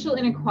 these spatial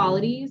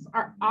inequalities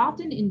are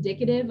often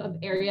indicative of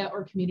area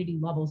or community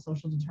level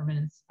social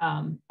determinants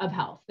of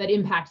health that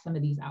impact some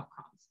of these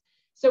outcomes.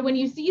 So when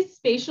you see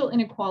spatial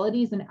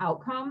inequalities in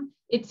outcome,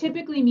 it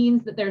typically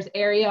means that there's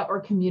area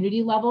or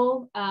community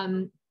level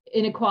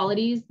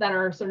inequalities that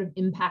are sort of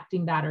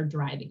impacting that or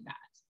driving that.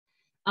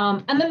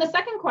 And then the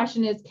second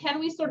question is, can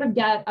we sort of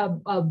get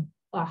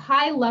a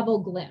high level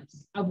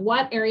glimpse of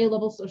what area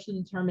level social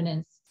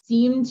determinants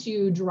seem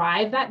to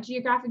drive that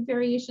geographic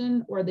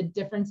variation or the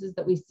differences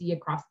that we see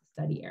across the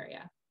study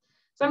area?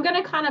 So I'm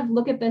going to kind of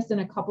look at this in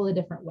a couple of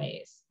different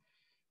ways.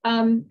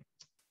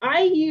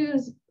 I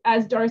use,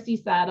 as Darcy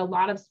said, a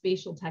lot of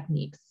spatial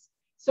techniques.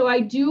 So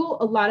I do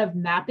a lot of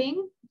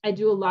mapping. I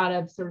do a lot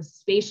of sort of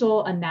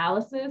spatial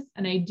analysis,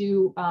 and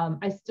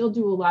I still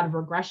do a lot of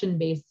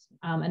regression-based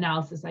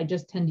analysis. I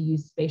just tend to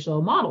use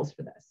spatial models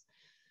for this.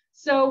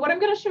 So what I'm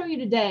going to show you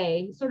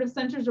today sort of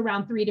centers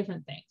around three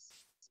different things.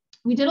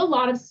 We did a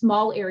lot of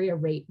small area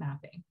rate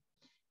mapping.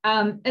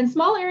 And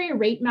small area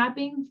rate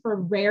mapping for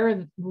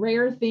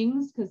rare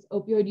things, because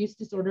opioid use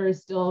disorder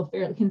is still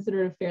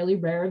considered a fairly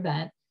rare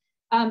event.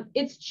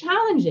 It's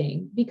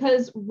challenging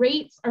because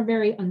rates are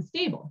very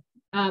unstable.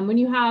 When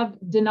you have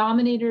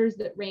denominators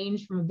that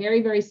range from a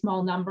very, very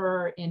small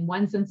number in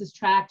one census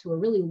tract to a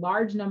really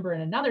large number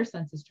in another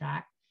census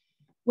tract,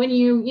 when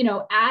you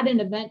add an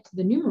event to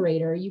the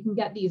numerator, you can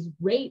get these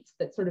rates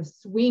that sort of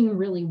swing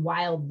really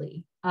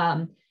wildly.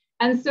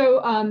 And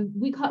so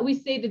we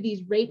say that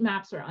these rate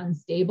maps are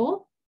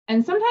unstable.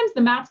 And sometimes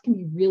the maps can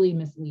be really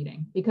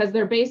misleading because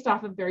they're based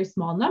off of very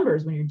small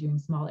numbers when you're doing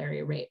small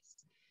area rates.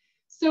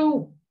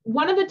 So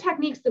one of the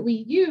techniques that we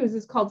use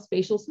is called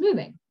spatial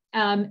smoothing.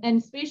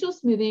 And spatial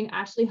smoothing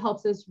actually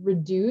helps us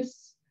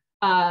reduce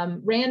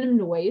random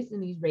noise in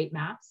these rate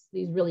maps,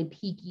 these really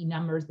peaky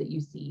numbers that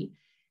you see.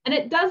 And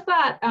it does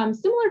that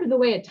similar to the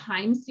way a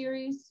time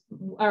series,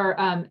 or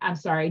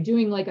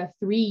doing like a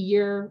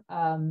 3-year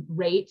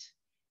rate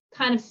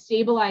kind of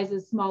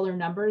stabilizes smaller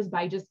numbers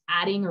by just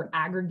adding or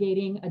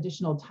aggregating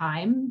additional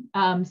time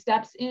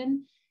steps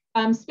in.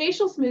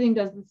 Spatial smoothing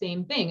does the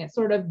same thing. It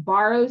sort of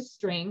borrows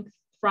strength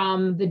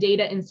from the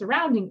data in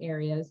surrounding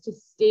areas to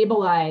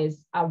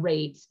stabilize a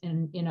rate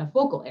in a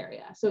focal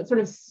area. So it sort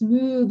of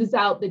smooths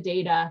out the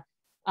data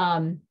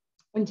and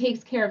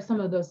takes care of some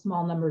of those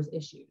small numbers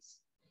issues.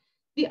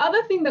 The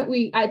other thing that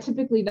I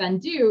typically then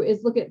do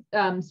is look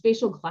at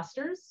spatial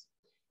clusters.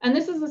 And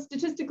this is a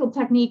statistical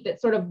technique that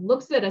sort of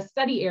looks at a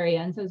study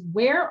area and says,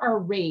 where are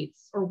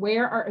rates or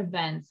where are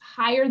events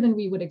higher than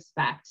we would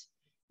expect,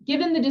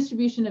 given the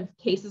distribution of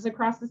cases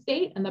across the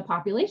state and the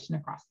population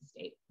across the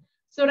state.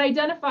 So it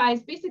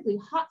identifies basically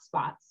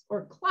hotspots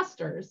or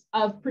clusters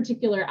of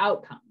particular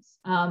outcomes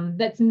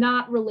that's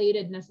not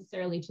related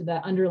necessarily to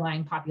the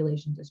underlying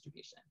population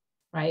distribution,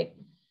 right?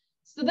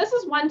 So this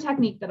is one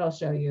technique that I'll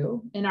show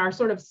you in our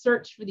sort of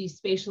search for these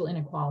spatial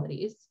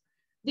inequalities.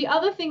 The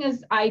other thing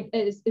is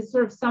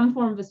sort of some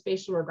form of a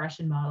spatial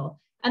regression model.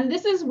 And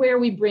this is where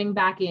we bring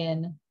back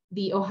in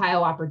the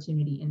Ohio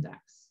Opportunity Index.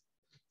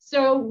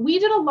 So we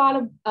did a lot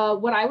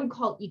of what I would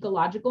call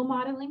ecological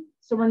modeling.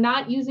 So we're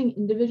not using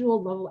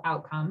individual level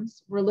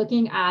outcomes. We're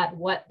looking at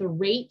what the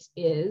rate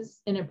is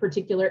in a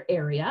particular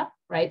area,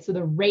 right? So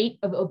the rate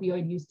of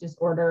opioid use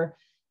disorder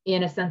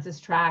in a census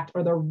tract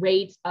or the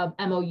rate of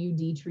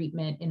MOUD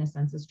treatment in a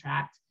census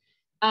tract.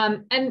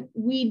 And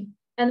we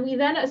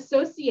then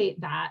associate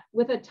that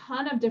with a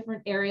ton of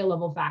different area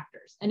level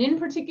factors. And in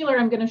particular,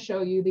 I'm going to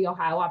show you the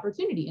Ohio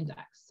Opportunity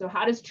Index. So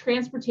how does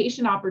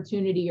transportation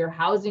opportunity or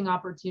housing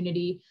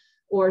opportunity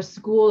or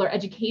school or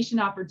education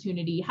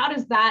opportunity, how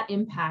does that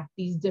impact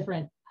these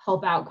different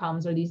health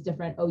outcomes or these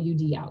different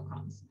OUD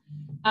outcomes?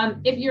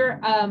 If you're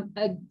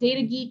a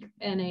data geek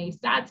and a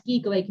stats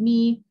geek like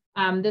me,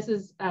 this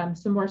is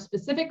some more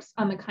specifics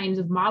on the kinds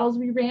of models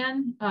we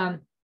ran.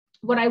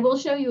 What I will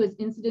show you is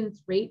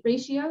incidence rate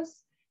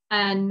ratios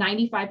and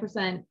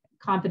 95%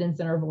 confidence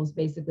intervals.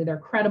 Basically, they're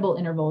credible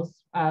intervals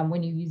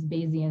when you use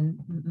Bayesian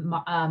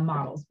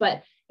models,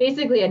 but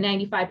basically a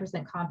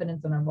 95%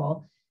 confidence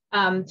interval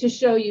to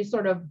show you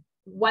sort of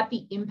what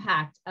the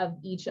impact of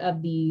each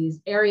of these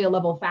area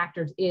level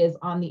factors is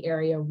on the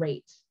area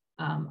rate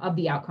of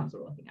the outcomes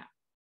we're looking at.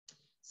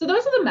 So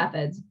those are the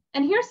methods.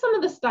 And here's some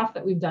of the stuff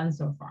that we've done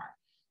so far.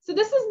 So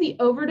this is the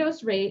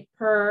overdose rate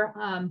per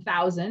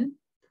 1,000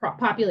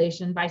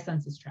 population by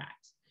census tract.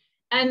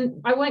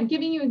 And I want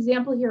giving you an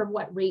example here of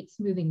what rate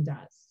smoothing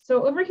does.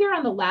 So over here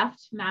on the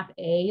left, map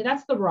A,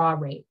 that's the raw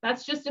rate.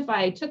 That's just if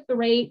I took the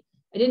rate,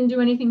 I didn't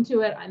do anything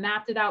to it, I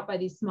mapped it out by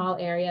these small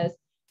areas.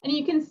 And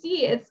you can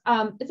see it's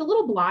a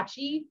little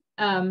blotchy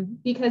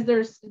because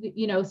there's,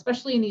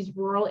 especially in these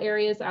rural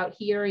areas out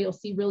here, you'll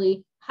see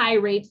really high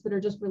rates that are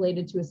just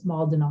related to a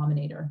small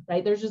denominator,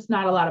 right? There's just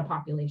not a lot of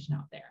population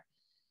out there.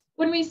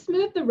 When we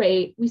smooth the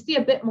rate, we see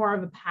a bit more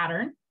of a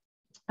pattern.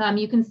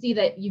 You can see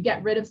that you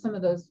get rid of some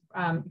of those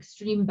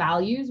extreme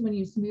values when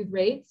you smooth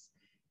rates.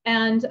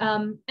 And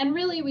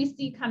really we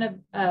see kind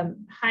of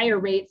higher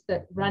rates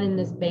that run in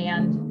this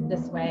band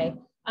this way.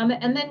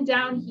 And then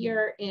down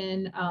here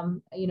in,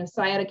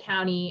 Scioto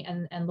County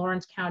and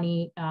Lawrence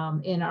County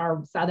in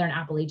our Southern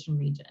Appalachian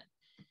region.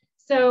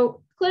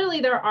 So clearly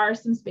there are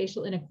some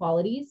spatial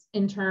inequalities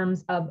in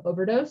terms of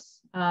overdose.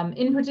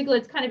 In particular,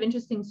 it's kind of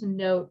interesting to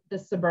note the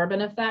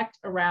suburban effect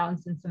around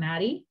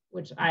Cincinnati,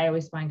 which I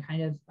always find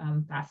kind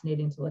of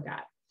fascinating to look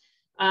at.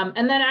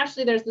 And then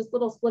actually there's this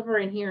little sliver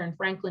in here in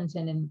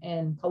Franklinton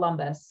and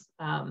Columbus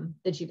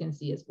that you can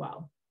see as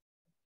well.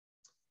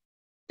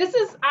 This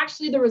is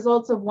actually the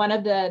results of one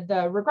of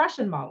the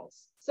regression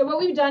models. So what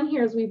we've done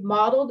here is we've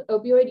modeled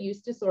opioid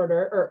use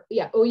disorder, or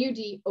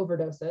OUD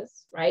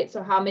overdoses, right?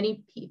 So how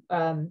many,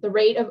 the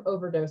rate of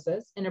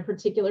overdoses in a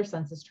particular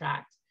census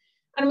tract.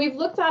 And we've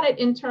looked at it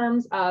in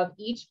terms of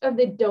each of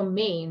the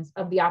domains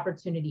of the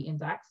opportunity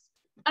index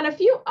and a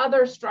few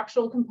other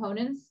structural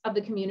components of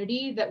the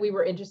community that we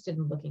were interested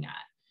in looking at.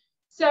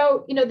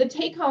 So, the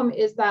take home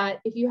is that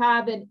if you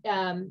have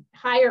a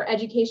higher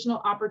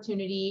educational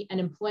opportunity and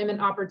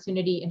employment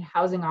opportunity and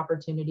housing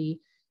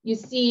opportunity, you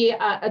see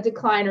a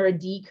decline or a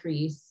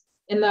decrease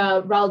in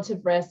the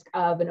relative risk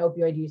of an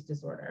opioid use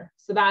disorder.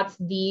 So that's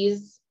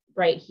these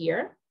right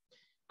here.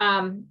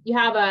 I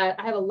have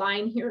a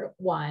line here at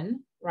 1,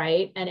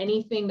 right? And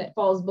anything that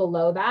falls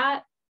below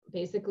that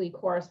basically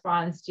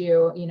corresponds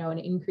to, an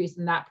increase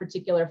in that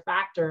particular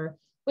factor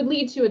would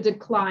lead to a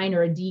decline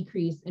or a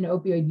decrease in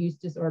opioid use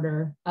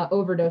disorder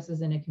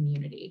overdoses in a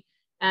community.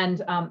 And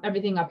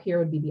everything up here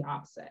would be the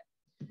opposite.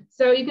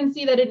 So you can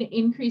see that an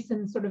increase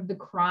in sort of the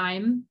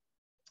crime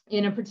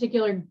in a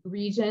particular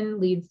region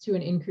leads to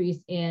an increase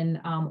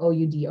in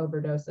OUD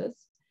overdoses.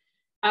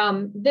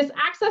 This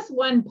access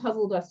one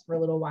puzzled us for a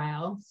little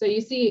while. So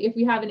you see, if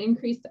we have an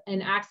increase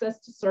in access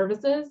to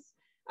services,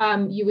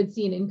 you would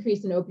see an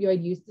increase in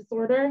opioid use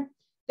disorder.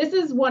 This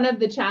is one of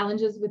the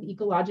challenges with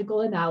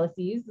ecological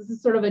analyses. This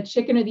is sort of a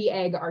chicken or the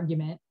egg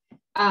argument.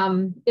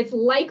 It's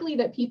likely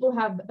that people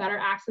have better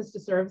access to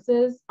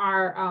services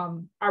are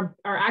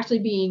actually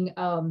being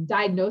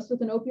diagnosed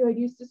with an opioid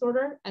use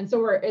disorder. And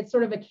so it's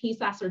sort of a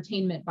case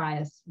ascertainment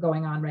bias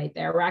going on right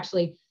there. We're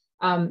actually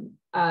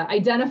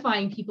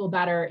identifying people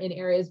better in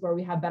areas where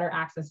we have better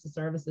access to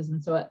services.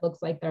 And so it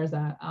looks like there's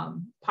a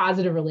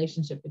positive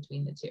relationship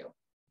between the two.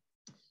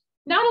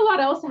 Not a lot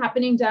else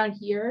happening down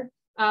here.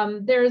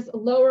 There's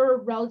lower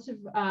relative,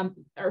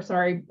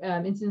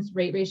 incidence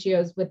rate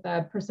ratios with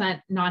the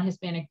percent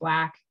non-Hispanic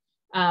Black,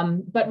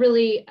 but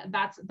really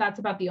that's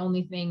about the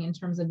only thing in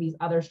terms of these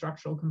other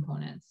structural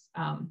components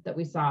that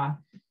we saw.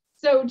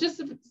 So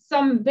just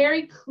some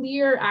very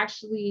clear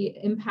actually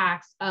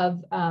impacts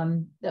of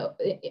the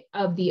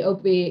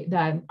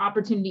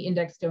opportunity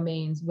index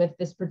domains with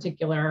this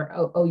particular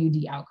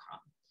OUD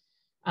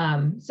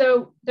outcome.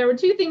 So there were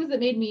 2 things that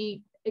made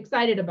me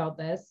excited about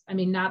this. I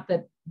mean, not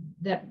that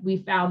we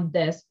found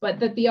this, but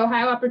that the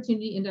Ohio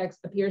Opportunity Index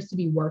appears to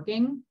be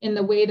working in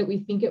the way that we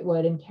think it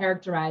would in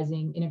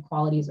characterizing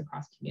inequalities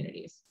across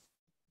communities.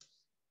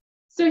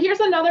 So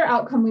here's another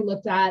outcome we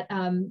looked at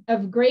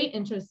of great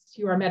interest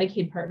to our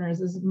Medicaid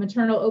partners is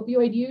maternal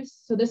opioid use.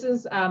 So this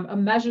is a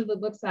measure that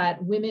looks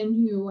at women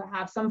who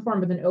have some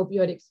form of an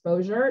opioid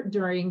exposure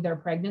during their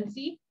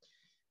pregnancy.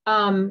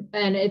 And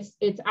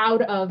it's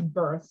out of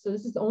birth. So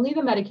this is only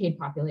the Medicaid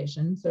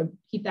population. So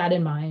keep that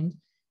in mind.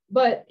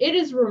 But it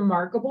is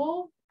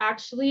remarkable,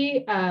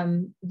 actually,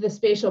 the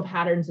spatial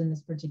patterns in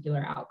this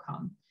particular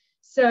outcome.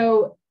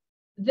 So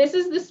this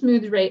is the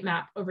smooth rate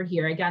map over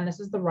here. Again, this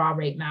is the raw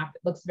rate map.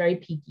 It looks very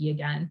peaky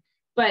again,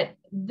 but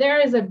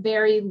there is a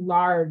very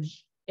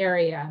large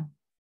area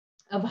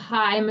of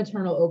high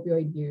maternal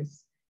opioid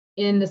use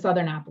in the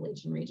Southern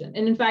Appalachian region.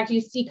 And in fact,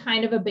 you see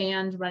kind of a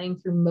band running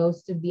through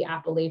most of the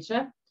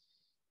Appalachia.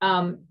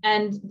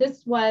 And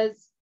this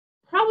was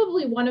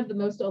probably one of the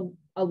most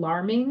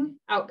alarming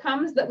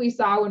outcomes that we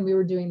saw when we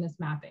were doing this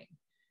mapping,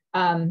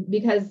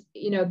 because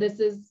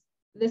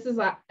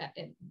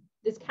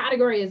this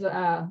category is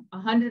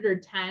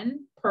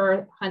 110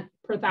 per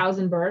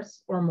 1,000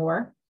 births or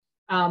more.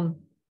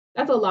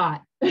 That's a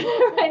lot,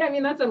 right? I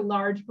mean, that's a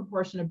large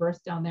proportion of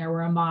births down there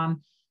where a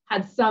mom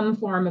had some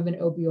form of an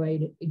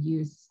opioid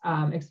use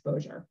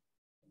exposure.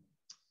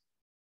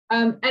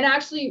 And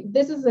actually,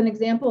 this is an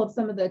example of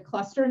some of the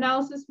cluster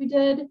analysis we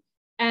did.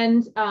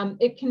 And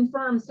it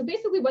confirms, so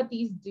basically what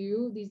these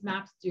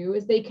maps do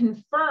is they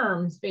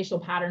confirm spatial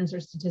patterns are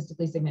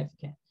statistically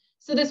significant.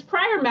 So this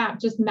prior map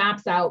just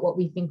maps out what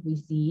we think we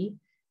see.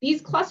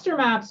 These cluster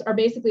maps are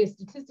basically a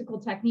statistical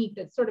technique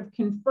that's sort of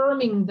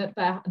confirming that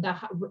the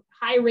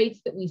high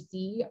rates that we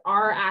see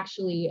are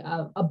actually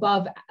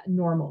above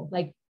normal,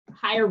 like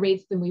higher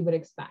rates than we would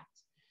expect.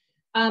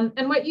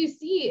 And what you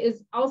see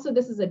is also,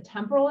 this is a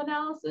temporal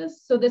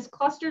analysis. So this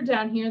cluster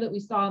down here that we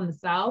saw in the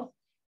south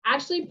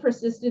actually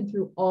persisted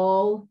through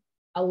all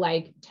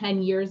like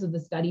 10 years of the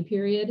study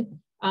period.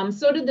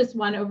 So did this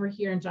one over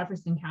here in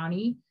Jefferson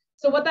County.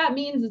 So what that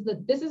means is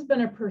that this has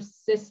been a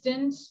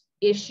persistent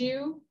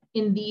issue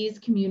in these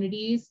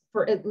communities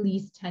for at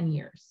least 10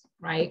 years,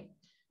 right?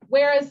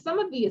 Whereas some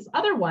of these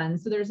other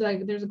ones, so there's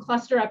a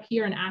cluster up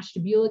here in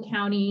Ashtabula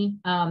County.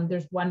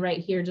 There's one right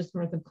here just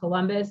north of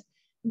Columbus.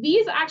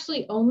 These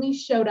actually only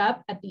showed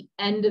up at the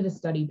end of the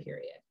study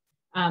period.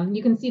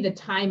 You can see the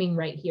timing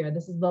right here.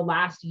 This is the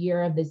last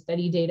year of the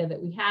study data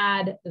that we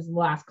had. This is the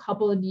last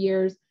couple of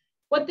years.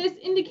 What this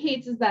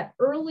indicates is that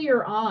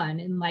earlier on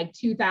in like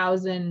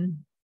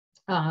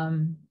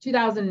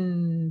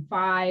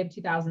 2005,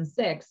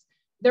 2006,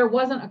 there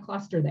wasn't a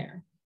cluster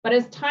there. But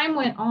as time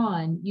went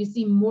on, you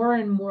see more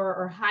and more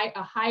or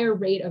a higher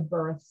rate of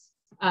births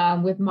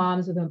with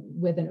moms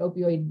with an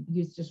opioid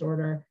use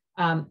disorder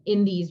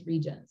in these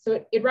regions.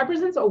 So it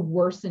represents a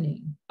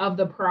worsening of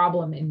the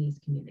problem in these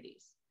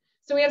communities.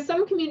 So we have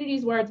some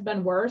communities where it's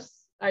been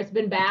worse, or it's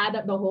been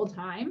bad the whole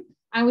time.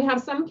 And we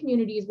have some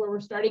communities where we're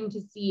starting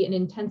to see an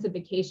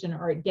intensification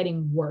or it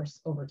getting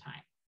worse over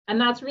time.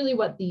 And that's really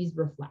what these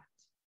reflect.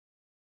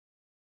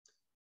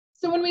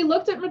 So when we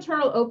looked at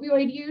maternal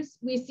opioid use,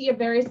 we see a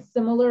very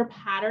similar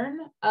pattern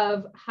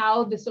of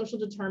how the social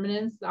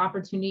determinants, the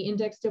opportunity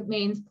index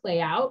domains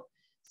play out.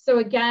 So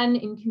again,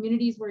 in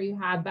communities where you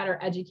have better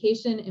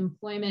education,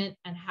 employment,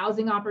 and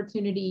housing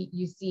opportunity,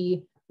 you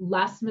see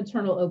less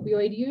maternal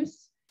opioid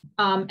use.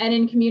 And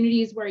in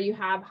communities where you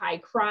have high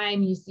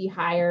crime, you see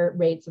higher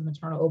rates of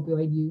maternal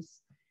opioid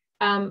use.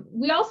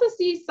 We also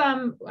see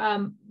some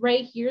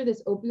right here,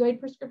 this opioid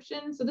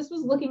prescription. So this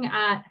was looking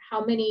at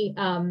how many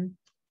from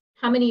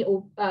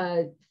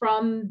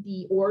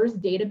the ORS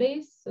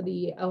database, so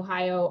the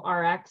Ohio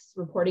RX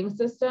reporting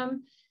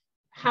system,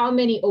 how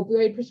many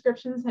opioid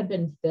prescriptions had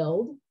been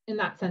filled in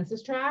that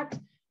census tract.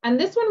 And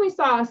this one we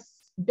saw a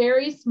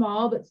very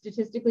small but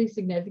statistically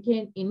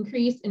significant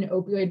increase in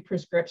opioid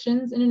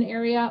prescriptions in an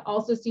area,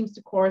 also seems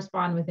to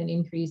correspond with an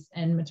increase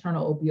in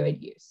maternal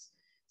opioid use.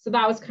 So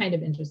that was kind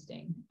of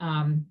interesting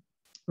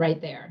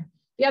right there.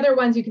 The other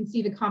ones, you can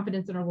see the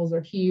confidence intervals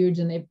are huge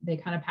and they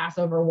kind of pass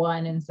over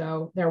one. And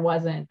so there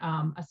wasn't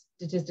a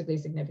statistically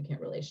significant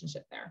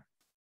relationship there.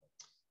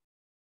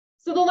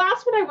 So the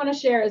last one I want to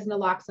share is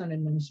naloxone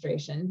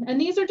administration. And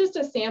these are just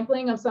a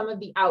sampling of some of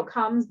the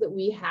outcomes that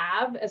we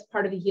have as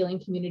part of the healing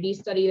community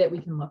study that we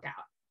can look at.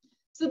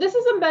 So this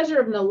is a measure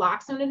of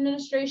naloxone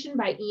administration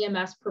by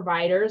EMS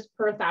providers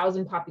per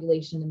 1,000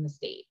 population in the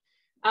state.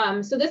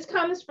 So this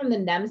comes from the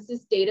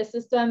NEMSIS data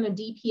system, and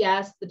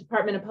DPS, the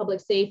Department of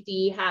Public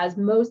Safety, has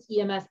most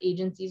EMS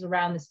agencies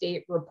around the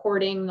state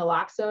reporting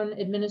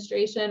naloxone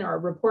administration or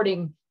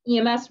reporting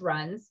EMS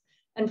runs.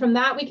 And from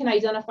that, we can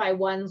identify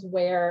ones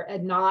where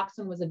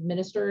naloxone was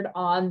administered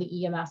on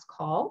the EMS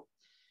call.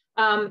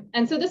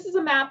 And so this is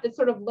a map that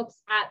sort of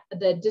looks at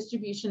the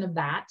distribution of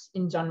that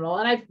in general.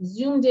 And I've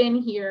zoomed in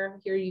here.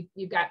 Here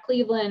you've got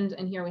Cleveland,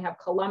 and here we have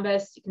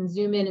Columbus. You can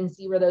zoom in and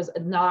see where those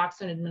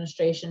naloxone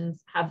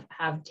administrations have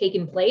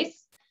taken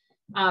place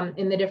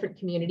in the different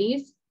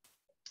communities.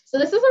 So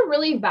this is a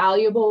really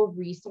valuable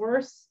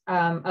resource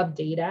of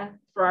data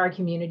for our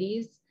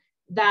communities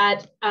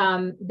that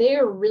they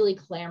are really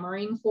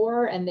clamoring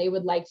for and they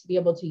would like to be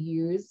able to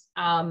use.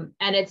 And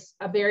it's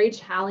a very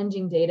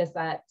challenging data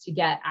set to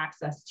get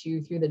access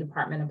to through the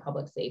Department of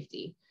Public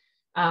Safety.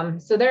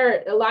 So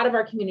a lot of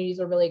our communities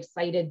are really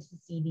excited to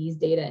see these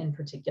data in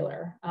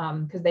particular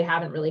because they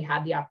haven't really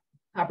had the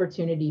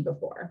opportunity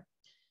before.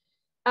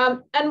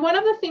 And one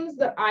of the things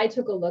that I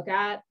took a look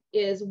at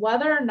is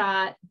whether or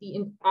not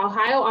the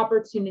Ohio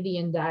Opportunity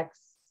Index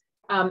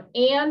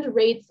and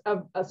rates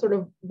of sort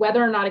of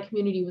whether or not a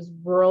community was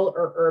rural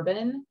or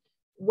urban,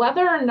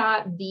 whether or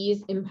not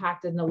these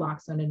impacted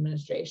naloxone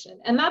administration.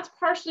 And that's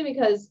partially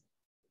because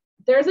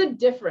there's a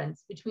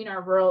difference between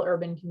our rural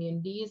urban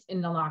communities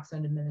in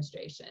naloxone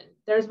administration.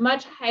 There's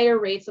much higher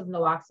rates of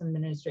naloxone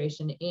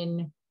administration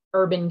in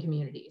urban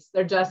communities.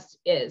 There just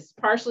is,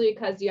 partially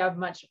because you have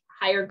much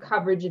higher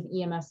coverage of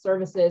EMS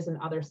services and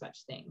other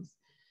such things.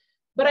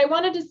 But I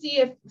wanted to see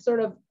if sort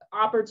of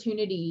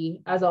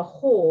opportunity as a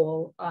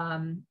whole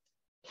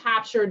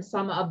captured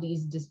some of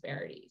these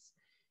disparities.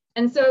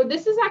 And so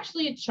this is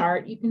actually a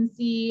chart. You can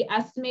see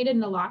estimated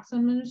naloxone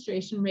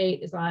administration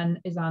rate is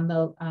on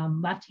the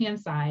left-hand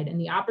side, and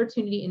the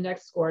opportunity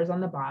index score is on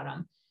the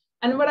bottom.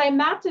 And what I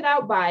mapped it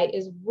out by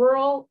is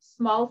rural,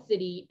 small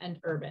city, and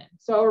urban.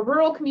 So our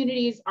rural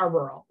communities are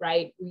rural,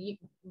 right?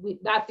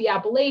 That's the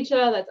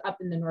Appalachia, that's up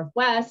in the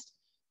Northwest.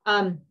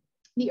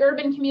 The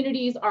urban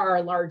communities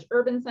are large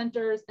urban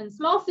centers, and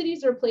small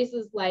cities are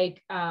places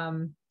like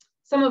some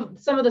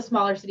of the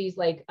smaller cities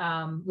like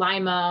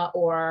Lima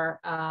or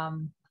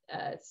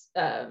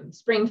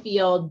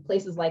Springfield,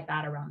 places like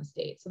that around the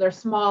state. So they're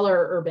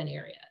smaller urban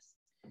areas.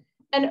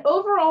 And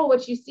overall,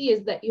 what you see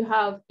is that you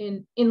have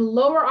in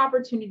lower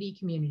opportunity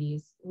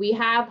communities, we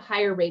have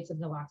higher rates of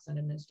naloxone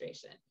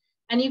administration.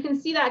 And you can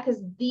see that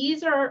because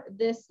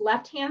this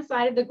left-hand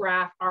side of the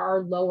graph are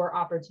our lower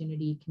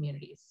opportunity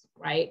communities,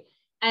 right?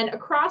 And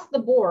across the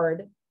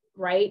board,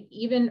 right,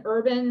 even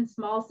urban,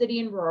 small city,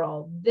 and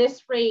rural,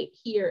 this rate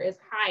here is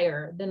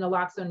higher than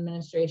naloxone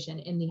administration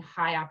in the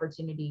high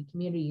opportunity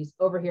communities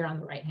over here on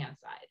the right-hand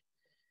side.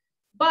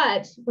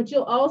 But what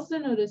you'll also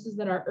notice is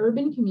that our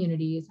urban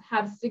communities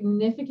have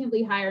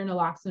significantly higher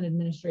naloxone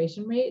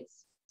administration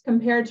rates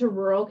compared to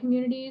rural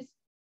communities,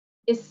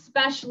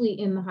 especially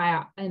in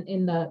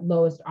the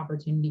lowest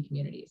opportunity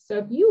communities. So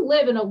if you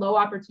live in a low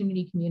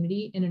opportunity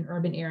community in an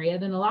urban area,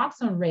 the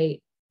naloxone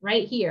rate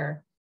right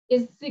here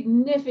is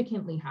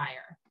significantly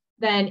higher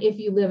than if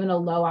you live in a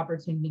low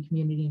opportunity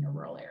community in a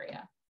rural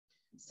area.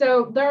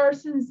 So there are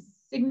some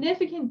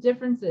significant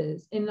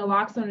differences in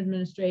naloxone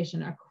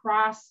administration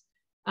across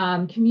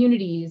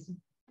communities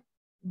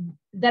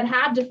that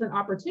have different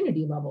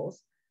opportunity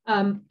levels.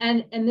 And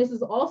this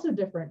is also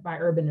different by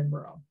urban and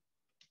rural.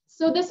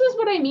 So this is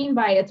what I mean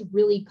by it's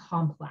really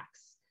complex.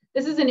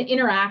 This is an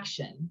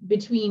interaction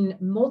between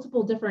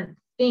multiple different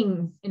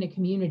things in a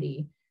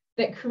community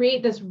that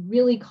create this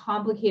really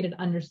complicated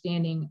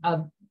understanding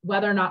of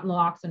whether or not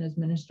naloxone is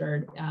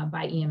administered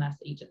by EMS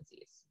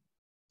agencies.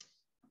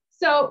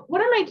 So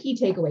what are my key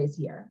takeaways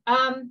here?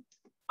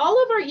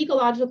 All of our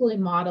ecological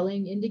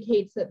modeling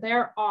indicates that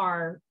there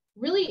are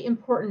really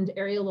important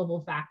area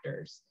level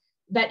factors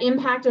that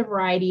impact a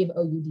variety of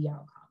OUD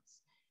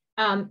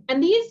outcomes.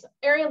 And these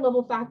area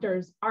level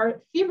factors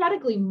are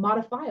theoretically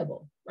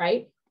modifiable,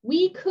 right?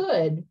 We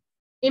could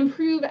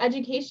improve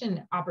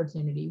education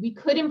opportunity. We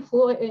could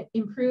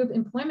improve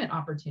employment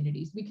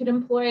opportunities. We could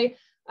employ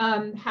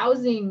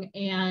housing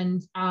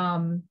and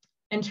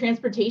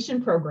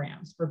transportation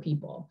programs for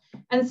people.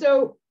 And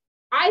so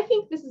I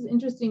think this is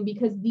interesting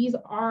because these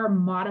are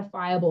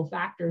modifiable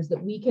factors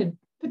that we could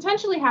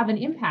potentially have an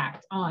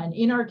impact on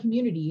in our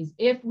communities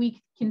if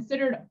we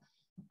considered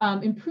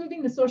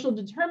improving the social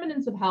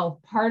determinants of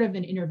health part of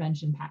an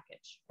intervention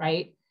package,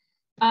 right?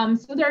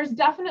 So there's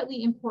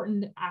definitely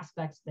important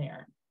aspects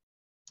there.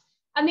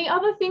 And the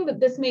other thing that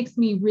this makes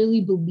me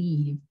really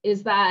believe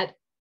is that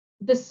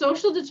the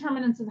social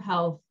determinants of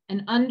health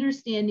and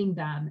understanding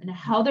them and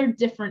how they're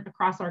different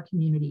across our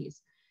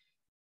communities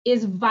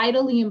is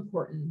vitally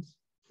important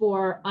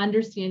for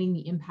understanding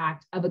the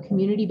impact of a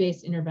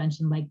community-based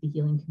intervention like the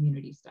Healing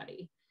Community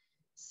Study.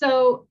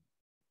 So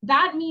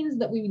that means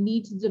that we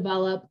need to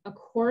develop a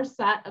core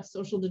set of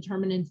social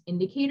determinants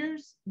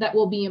indicators that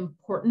will be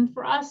important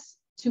for us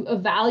to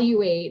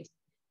evaluate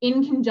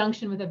in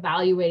conjunction with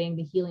evaluating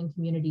the Healing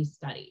Community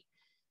Study.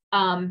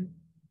 And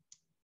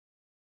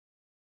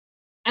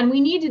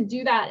we need to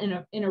do that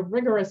in a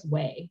rigorous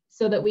way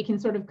so that we can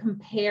sort of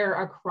compare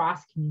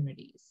across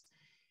communities.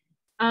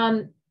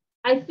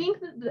 I think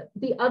that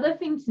the other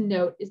thing to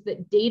note is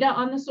that data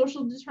on the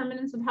social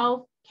determinants of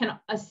health can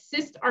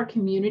assist our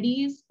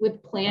communities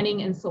with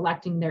planning and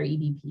selecting their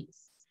EDPs.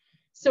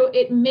 So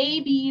it may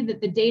be that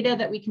the data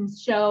that we can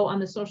show on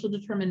the social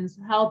determinants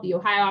of health, the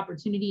Ohio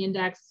Opportunity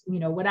Index,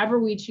 whatever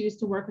we choose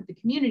to work with the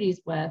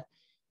communities with,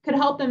 could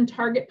help them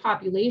target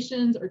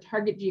populations or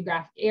target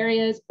geographic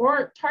areas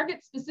or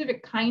target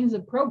specific kinds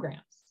of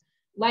programs,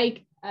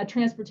 like a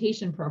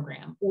transportation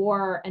program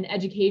or an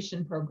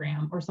education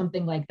program or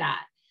something like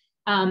that.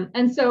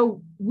 And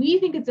so we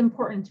think it's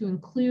important to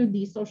include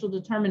these social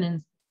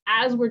determinants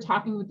as we're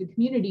talking with the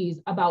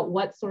communities about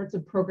what sorts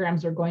of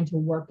programs are going to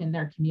work in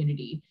their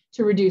community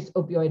to reduce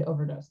opioid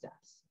overdose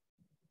deaths.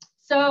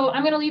 So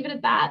I'm going to leave it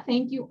at that.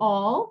 Thank you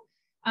all.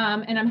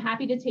 And I'm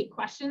happy to take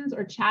questions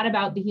or chat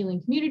about the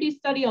Healing Community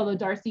Study, although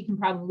Darcy can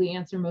probably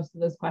answer most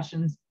of those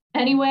questions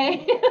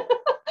anyway,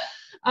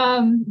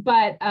 or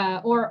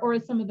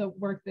some of the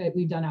work that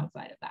we've done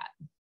outside of that.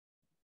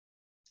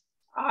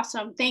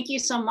 Awesome. Thank you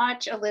so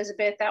much,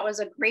 Elizabeth. That was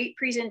a great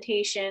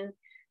presentation.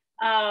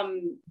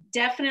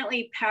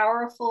 Definitely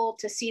powerful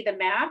to see the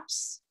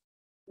maps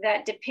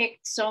that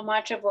depict so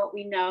much of what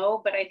we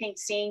know, but I think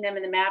seeing them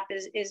in the map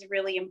is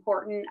really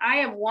important. I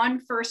have one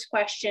first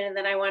question and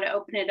then I want to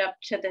open it up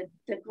to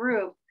the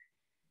group.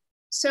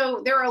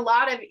 So there are a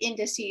lot of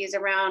indices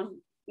around,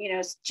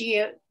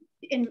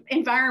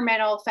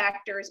 environmental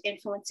factors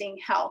influencing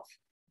health,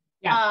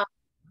 yeah.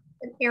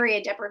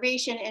 Area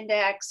deprivation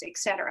index, et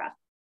cetera.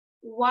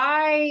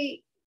 Why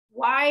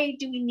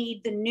do we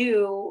need the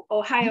new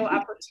Ohio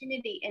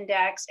Opportunity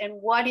Index, and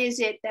what is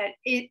it that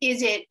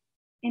is it?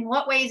 In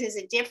what ways is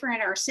it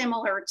different or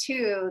similar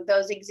to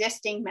those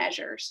existing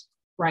measures?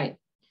 Right.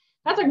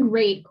 That's a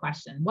great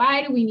question.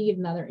 Why do we need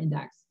another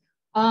index?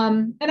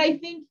 And I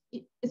think,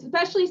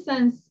 especially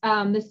since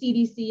the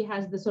CDC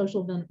has the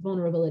Social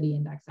Vulnerability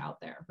Index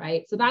out there,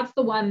 right? So that's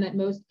the one that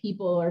most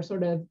people are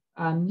sort of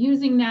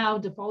using now,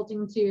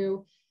 defaulting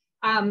to.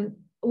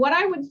 What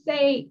I would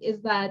say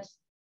is that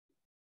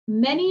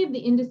many of the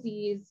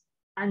indices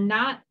are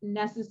not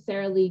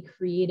necessarily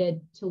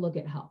created to look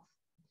at health.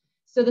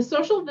 So the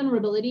social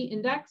vulnerability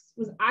index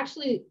was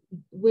actually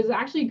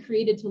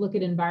created to look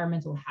at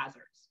environmental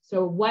hazards.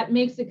 So what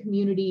makes a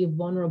community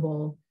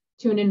vulnerable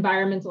to an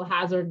environmental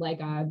hazard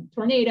like a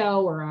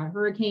tornado or a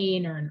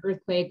hurricane or an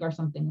earthquake or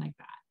something like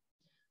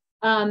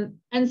that.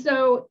 And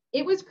so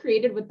it was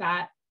created with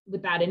that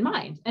in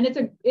mind. And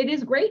it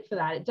is great for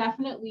that. It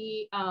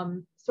definitely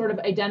sort of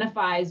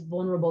identifies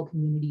vulnerable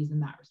communities in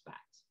that respect.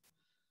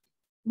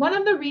 One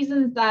of the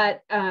reasons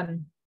that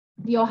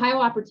the Ohio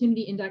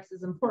Opportunity Index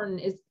is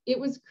important is it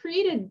was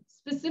created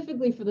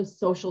specifically for the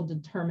social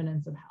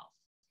determinants of health.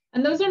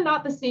 And those are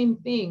not the same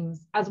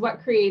things as what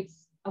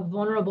creates a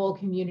vulnerable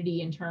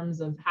community in terms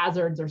of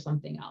hazards or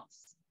something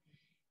else.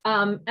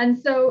 And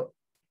so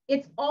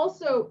it's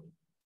also,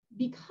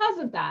 because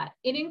of that,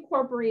 it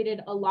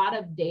incorporated a lot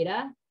of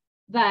data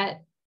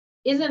that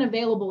isn't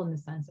available in the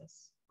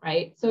census,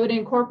 right? So it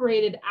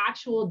incorporated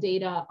actual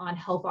data on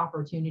health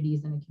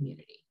opportunities in a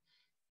community,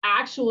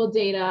 actual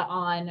data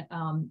on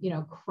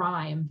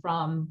crime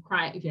from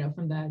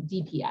the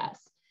DPS.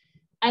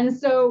 And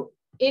so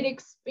it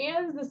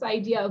expands this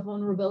idea of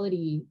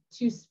vulnerability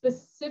to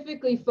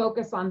specifically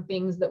focus on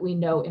things that we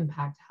know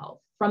impact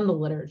health from the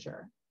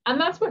literature. And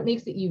that's what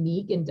makes it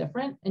unique and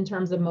different in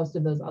terms of most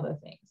of those other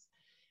things.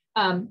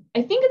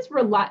 I think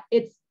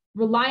its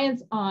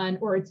reliance on,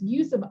 or its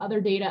use of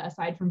other data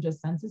aside from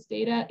just census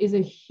data is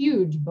a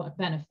huge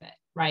benefit,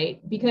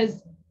 right?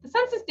 Because the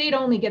census data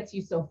only gets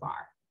you so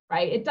far,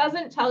 right? It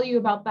doesn't tell you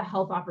about the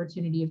health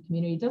opportunity of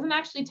community. It doesn't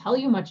actually tell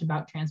you much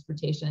about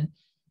transportation.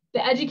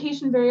 The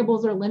education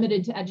variables are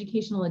limited to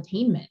educational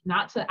attainment,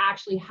 not to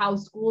actually how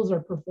schools are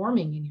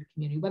performing in your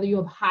community, whether you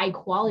have high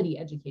quality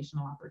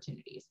educational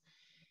opportunities.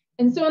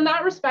 And so in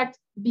that respect,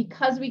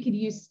 because we could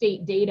use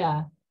state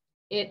data,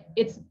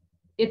 it's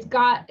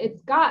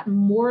got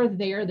more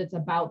there that's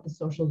about the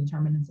social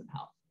determinants of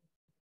health.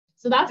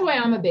 So that's why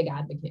I'm a big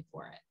advocate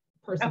for it,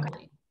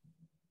 personally.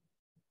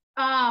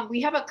 Okay.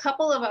 We have a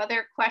couple of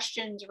other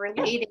questions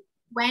related. Yeah.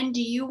 Wen,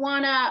 do you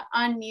want to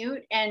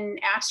unmute and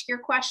ask your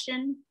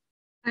question?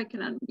 I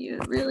can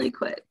unmute really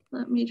quick.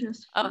 Let me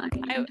just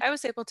find. I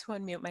was able to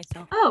unmute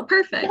myself. Oh,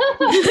 perfect.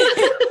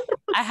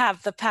 I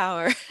have the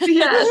power.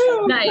 Yes,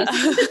 nice.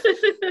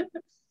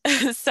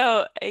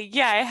 So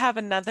yeah, I have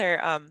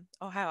another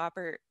Ohio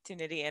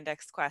Opportunity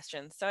Index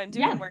question. So I'm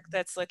doing work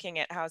that's looking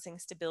at housing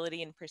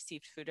stability and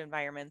perceived food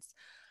environments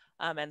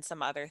and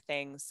some other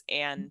things.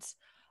 And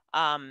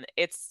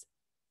it's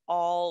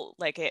all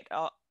like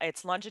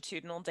it's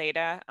longitudinal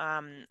data,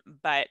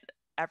 but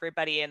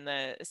everybody in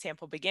the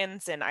sample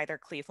begins in either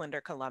Cleveland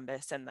or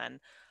Columbus, and then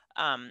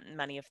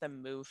many of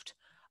them moved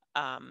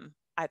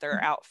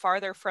either out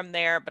farther from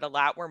there, but a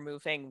lot were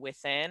moving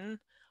within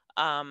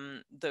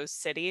those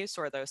cities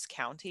or those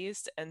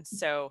counties. And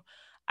so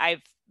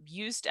I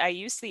used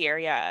the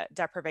area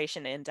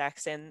deprivation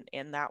index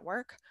in that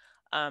work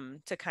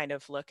to kind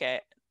of look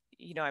at,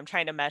 I'm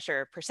trying to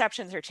measure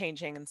perceptions are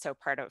changing. And so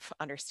part of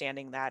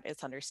understanding that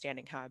is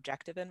understanding how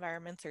objective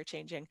environments are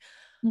changing.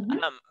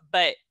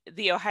 But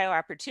the Ohio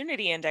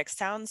Opportunity Index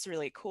sounds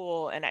really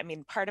cool. And I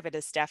mean, part of it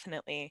is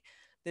definitely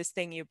this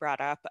thing you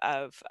brought up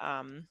of,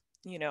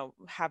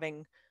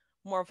 having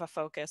more of a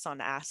focus on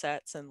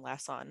assets and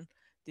less on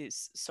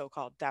these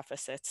so-called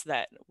deficits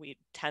that we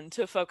tend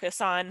to focus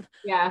on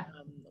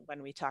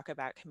when we talk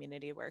about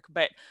community work.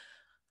 But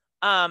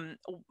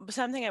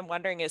something I'm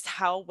wondering is,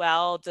 how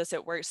well does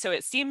it work? So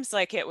it seems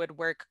like it would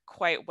work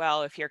quite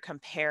well if you're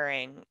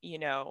comparing,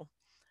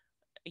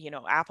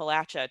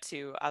 Appalachia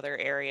to other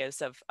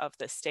areas of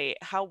the state.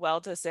 How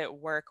well does it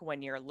work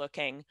when you're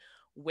looking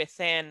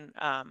within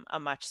a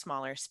much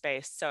smaller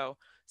space? So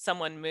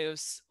someone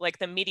moves, like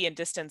the median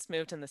distance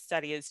moved in the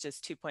study is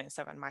just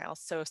 2.7 miles.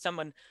 So if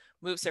someone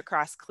moves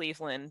across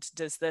Cleveland,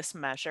 does this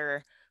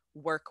measure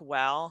work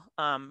well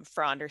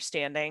for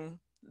understanding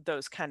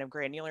those kind of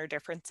granular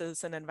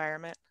differences in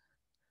environment?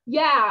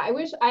 Yeah,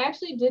 I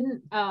actually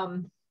didn't,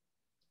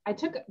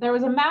 there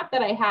was a map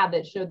that I had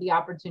that showed the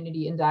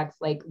opportunity index,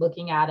 like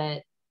looking at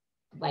it,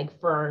 like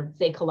for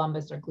say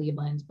Columbus or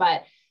Cleveland,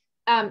 but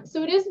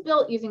so it is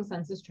built using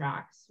census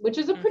tracts, which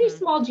is a pretty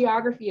small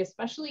geography,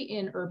 especially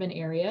in urban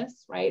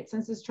areas, right?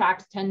 Census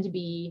tracts tend to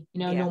be,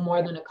 no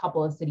more than a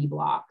couple of city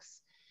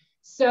blocks.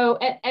 So,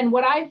 and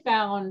what I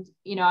found,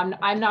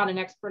 I'm not an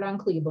expert on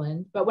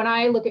Cleveland, but when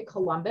I look at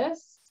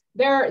Columbus,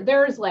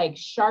 there's like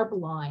sharp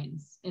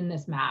lines in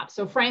this map.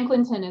 So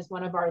Franklinton is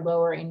one of our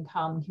lower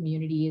income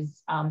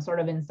communities, sort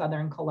of in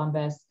southern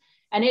Columbus,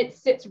 and it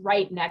sits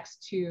right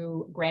next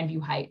to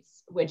Grandview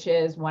Heights, which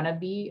is one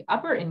of the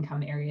upper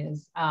income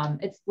areas.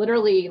 It's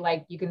literally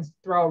like you can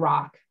throw a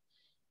rock,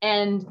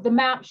 and the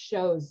map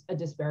shows a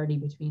disparity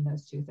between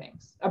those two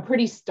things, a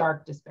pretty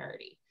stark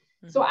disparity.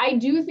 So I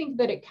do think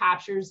that it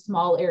captures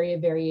small area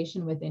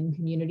variation within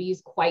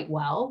communities quite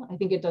well. I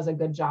think it does a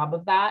good job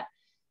of that.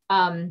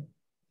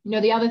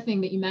 the other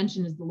thing that you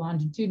mentioned is the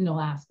longitudinal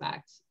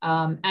aspect.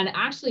 And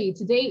actually,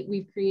 to date,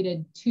 we've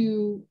created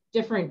 2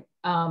 different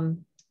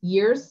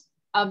years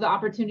of the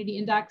opportunity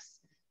index.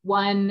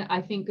 One,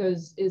 I think,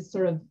 is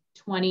sort of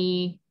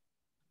 20,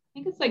 I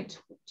think it's like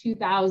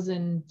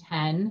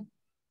 2010,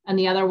 and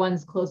the other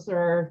one's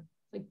closer,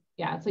 like,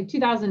 yeah, it's like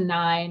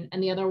 2009,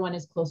 and the other one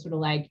is closer to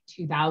like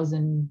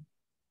 2000,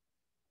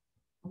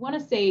 I want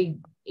to say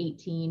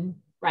 18,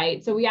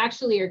 right? So we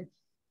actually are,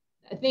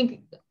 I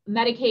think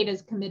Medicaid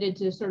is committed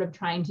to sort of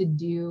trying to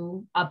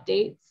do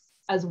updates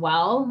as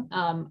well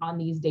on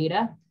these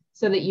data,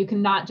 so that you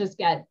can not just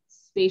get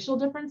spatial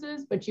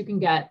differences, but you can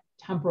get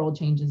temporal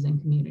changes in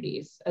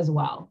communities as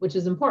well, which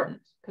is important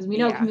because we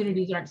know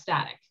communities aren't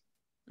static.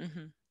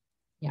 Mm-hmm.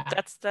 Yeah,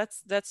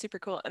 that's super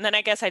cool. And then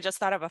I guess I just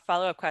thought of a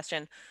follow-up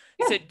question.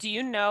 Yeah. So do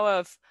you know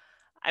of,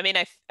 I mean,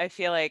 I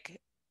feel like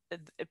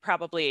it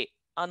probably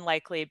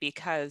unlikely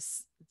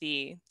because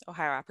the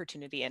Ohio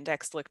Opportunity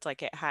Index looked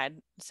like it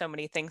had so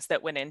many things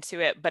that went into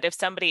it. But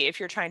if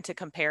you're trying to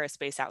compare a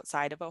space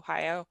outside of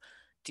Ohio,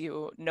 do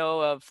you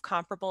know of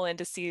comparable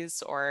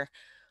indices or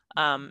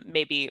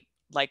maybe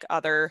like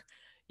other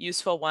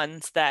useful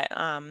ones that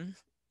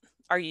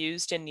are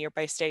used in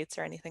nearby states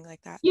or anything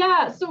like that?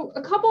 Yeah, so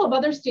a couple of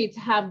other states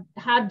have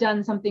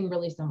done something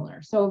really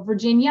similar. So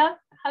Virginia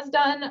has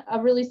done a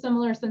really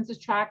similar census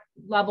tract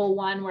level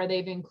 1, where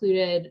they've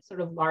included sort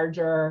of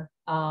larger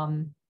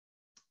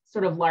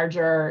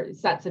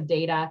sets of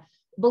data.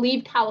 I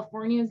believe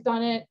California's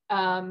done it.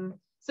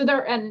 So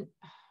there, and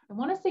I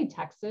want to say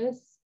Texas,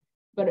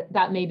 but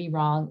that may be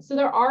wrong. So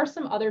there are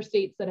some other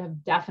states that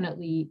have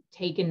definitely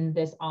taken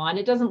this on.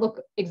 It doesn't look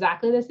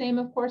exactly the same,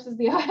 of course, as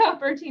the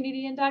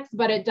Opportunity Index,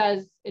 but it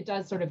does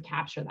sort of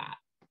capture that.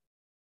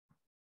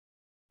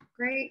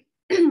 Great.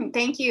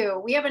 Thank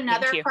you. We have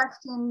another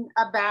question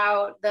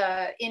about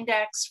the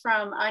index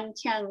from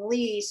Unkyung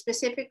Lee,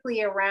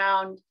 specifically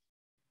around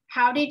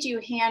how did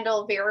you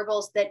handle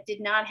variables that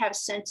did not have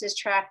census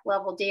tract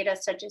level data,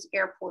 such as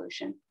air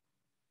pollution?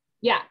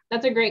 Yeah,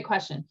 that's a great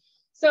question.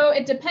 So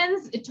it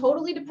depends, it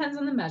totally depends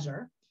on the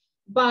measure.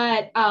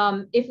 But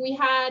if we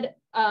had,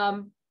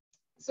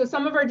 so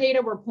some of our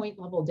data were point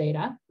level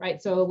data,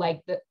 right? So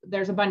like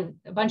there's a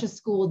bunch of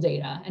school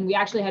data, and we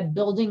actually had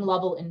building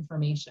level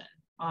information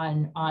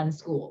on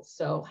schools.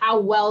 So how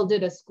well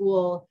did a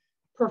school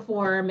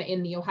perform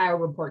in the Ohio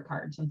report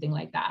card, something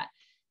like that.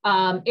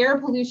 Air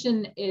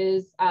pollution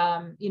is,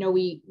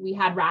 we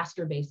had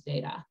raster-based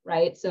data,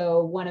 right?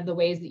 So one of the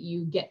ways that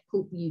you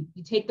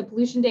take the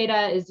pollution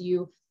data is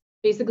you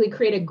basically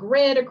create a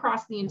grid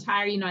across the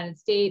entire United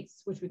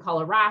States, which we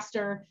call a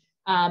raster,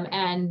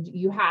 and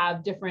you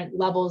have different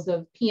levels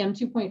of PM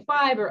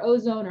 2.5 or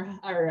ozone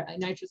or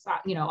nitrous,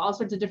 all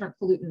sorts of different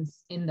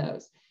pollutants in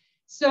those.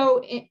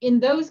 So in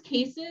those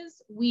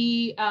cases,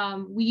 we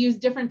use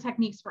different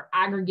techniques for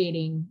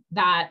aggregating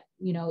that,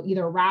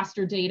 either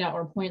raster data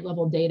or point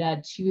level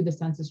data to the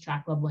census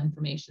tract level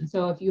information.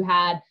 So if you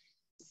had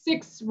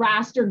 6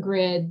 raster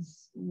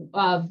grids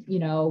of,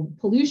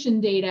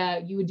 pollution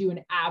data, you would do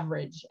an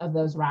average of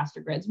those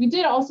raster grids. We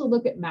did also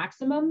look at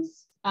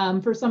maximums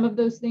for some of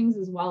those things,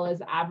 as well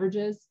as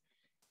averages,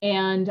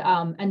 and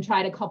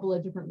tried a couple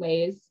of different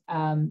ways.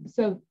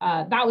 So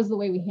that was the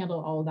way we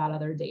handled all of that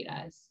other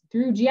data, is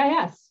through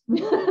GIS.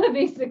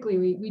 Basically,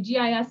 we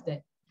GIS'd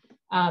it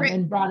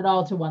and brought it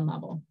all to one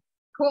level.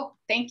 Cool,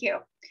 thank you.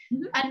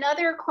 Mm-hmm.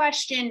 Another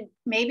question,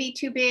 maybe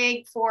too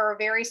big for a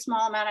very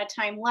small amount of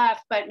time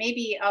left, but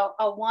maybe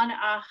a one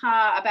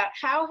aha about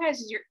how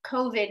has your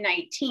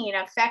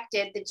COVID-19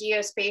 affected the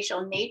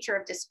geospatial nature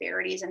of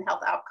disparities in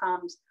health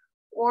outcomes,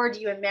 or do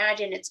you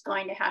imagine it's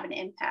going to have an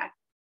impact?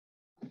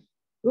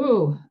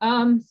 Ooh,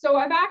 so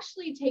I've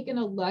actually taken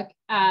a look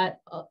at,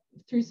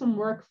 through some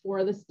work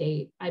for the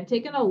state, I've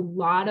taken a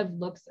lot of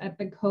looks at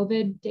the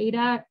COVID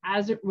data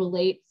as it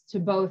relates to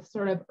both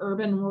sort of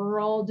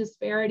urban-rural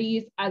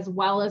disparities, as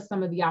well as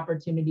some of the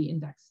opportunity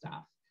index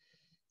stuff.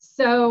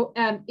 So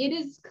it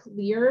is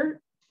clear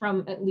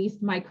from at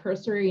least my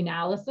cursory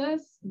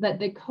analysis that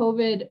the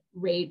COVID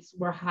rates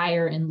were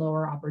higher in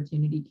lower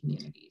opportunity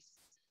communities.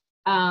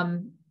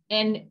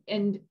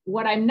 And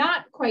what I'm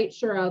not quite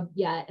sure of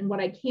yet, and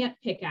what I can't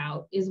pick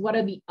out, is what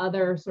are the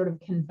other sort of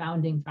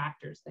confounding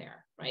factors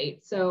there, right?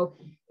 So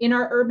in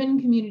our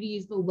urban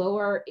communities, the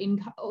lower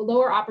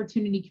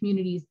opportunity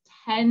communities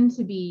tend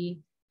to be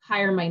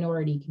higher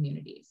minority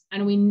communities.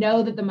 And we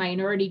know that the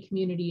minority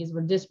communities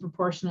were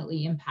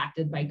disproportionately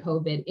impacted by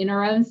COVID in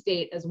our own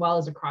state, as well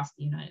as across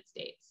the United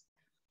States.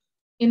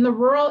 In the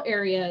rural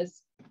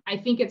areas, I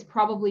think it's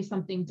probably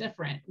something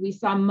different. We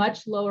saw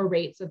much lower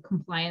rates of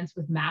compliance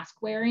with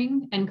mask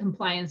wearing and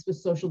compliance with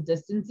social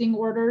distancing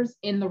orders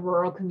in the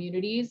rural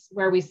communities,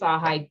 where we saw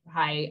high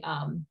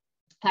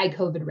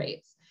COVID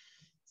rates.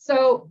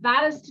 So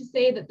that is to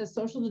say that the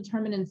social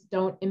determinants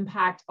don't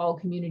impact all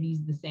communities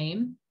the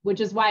same,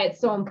 which is why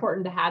it's so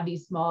important to have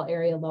these small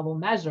area level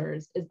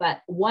measures, is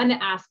that one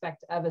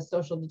aspect of a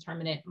social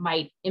determinant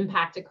might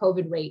impact a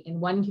COVID rate in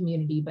one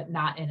community, but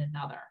not in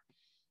another.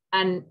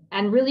 And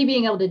really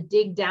being able to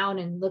dig down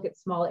and look at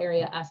small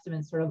area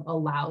estimates sort of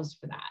allows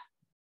for that.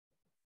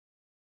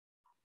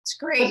 It's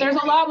great. But there's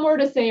a lot more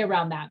to say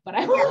around that, but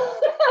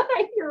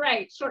you're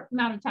right, short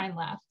amount of time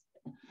left.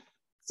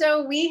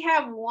 So we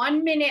have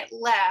 1 minute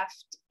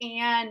left,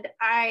 and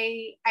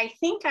I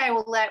think I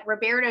will let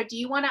Roberto, do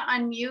you want to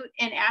unmute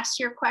and ask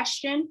your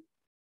question?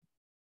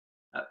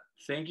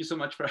 Thank you so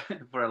much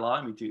for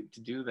allowing me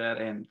to do that.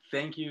 And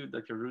thank you,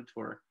 Dr. Root,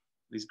 for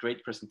this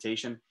great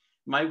presentation.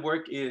 My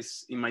work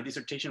is, in my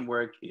dissertation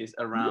work, is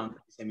around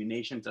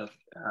disseminations of,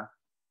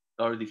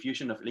 or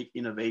diffusion of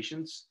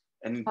innovations,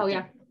 and in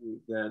particular,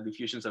 the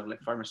diffusions of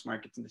like farmers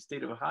markets in the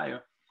state of Ohio.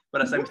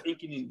 But as I'm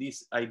thinking in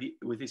this idea,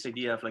 with this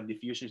idea of like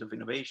diffusions of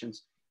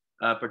innovations,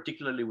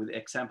 particularly with the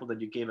example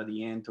that you gave at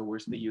the end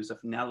towards the use of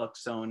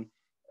naloxone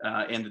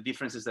and the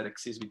differences that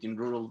exist between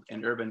rural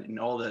and urban and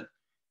all the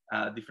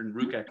different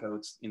RUCA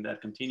codes in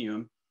that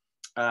continuum.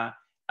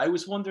 I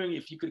was wondering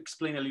if you could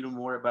explain a little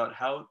more about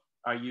how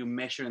are you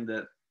measuring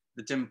the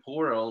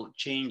temporal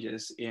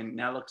changes in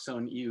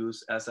naloxone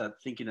use as a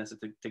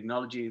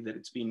technology that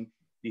it's been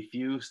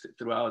diffused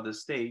throughout the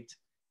state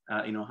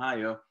in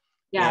Ohio,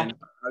 and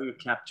how you're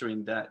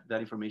capturing that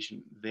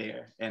information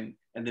there, and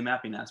the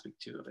mapping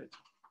aspect too of it.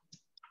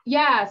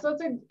 Yeah, so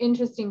it's an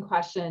interesting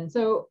question.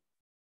 So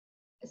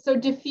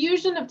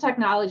diffusion of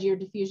technology or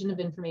diffusion of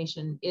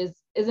information is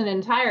an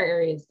entire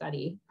area of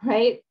study,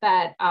 right?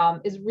 That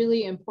is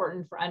really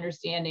important for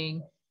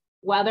understanding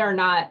whether or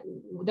not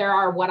there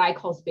are what I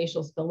call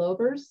spatial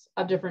spillovers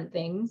of different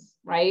things,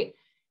 right?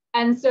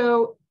 And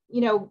so,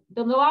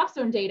 the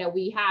naloxone data,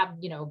 we have,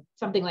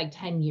 something like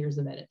 10 years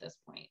of it at this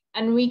point.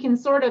 And we can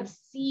sort of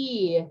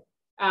see,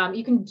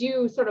 you can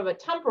do sort of a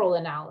temporal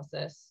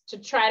analysis to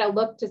try to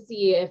look to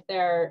see if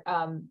there,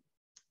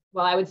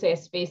 well, I would say a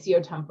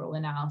spatiotemporal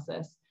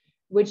analysis,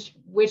 which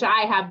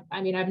I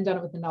haven't done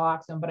it with the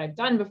naloxone, but I've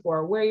done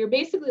before, where you're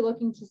basically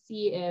looking to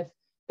see if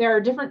there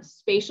are different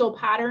spatial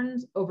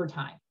patterns over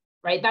time,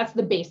 right? That's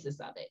the basis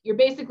of it. You're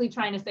basically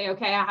trying to say,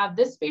 okay, I have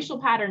this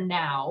spatial pattern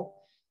now.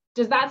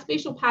 Does that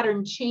spatial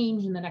pattern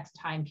change in the next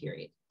time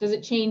period? Does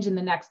it change in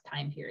the next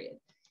time period?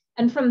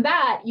 And from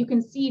that, you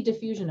can see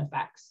diffusion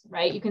effects,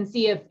 right? You can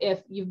see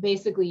if you've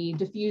basically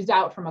diffused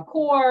out from a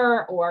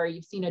core, or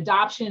you've seen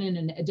adoption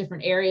in a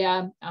different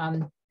area.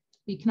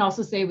 We can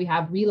also say we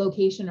have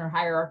relocation or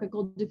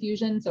hierarchical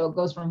diffusion. So it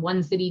goes from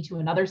one city to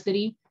another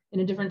city in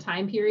a different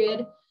time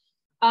period.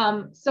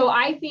 So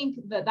I think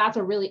that that's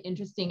a really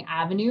interesting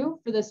avenue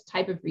for this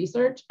type of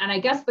research. And I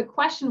guess the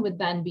question would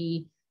then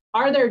be,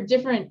 are there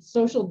different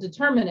social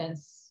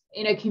determinants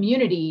in a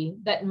community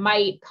that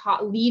might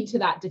lead to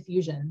that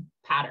diffusion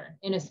pattern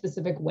in a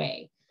specific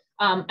way?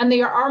 And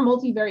there are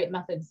multivariate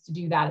methods to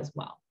do that as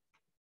well.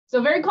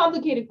 So very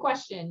complicated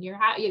question.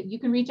 You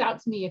can reach out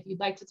to me if you'd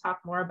like to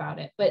talk more about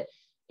it, but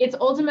it's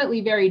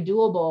ultimately very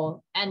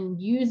doable, and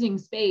using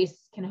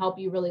space can help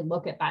you really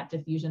look at that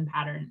diffusion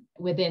pattern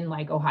within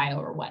like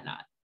Ohio or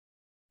whatnot.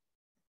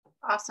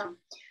 Awesome.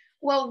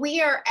 Well,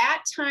 we are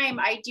at time.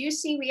 I do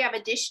see we have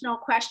additional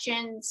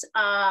questions.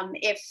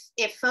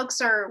 If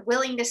folks are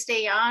willing to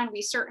stay on,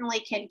 we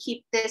certainly can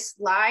keep this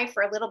live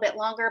for a little bit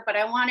longer, but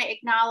I want to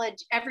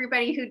acknowledge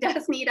everybody who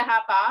does need to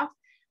hop off.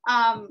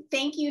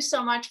 Thank you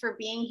so much for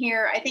being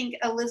here. I think,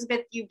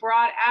 Elizabeth, you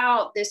brought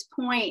out this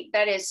point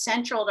that is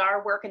central to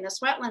our work in the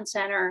Sweatland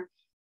Center,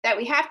 that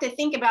we have to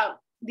think about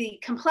the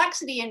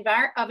complexity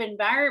of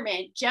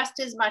environment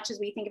just as much as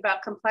we think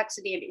about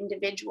complexity of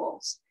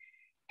individuals.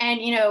 And,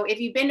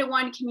 if you've been to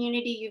one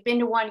community, you've been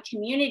to one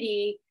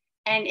community.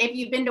 And if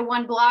you've been to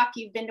one block,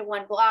 you've been to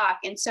one block.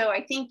 And so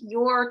I think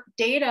your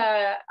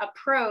data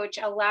approach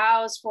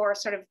allows for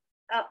sort of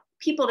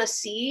people to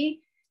see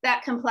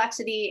that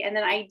complexity, and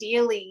then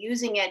ideally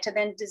using it to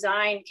then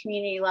design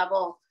community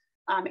level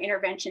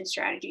intervention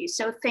strategies.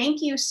 So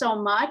thank you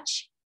so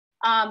much.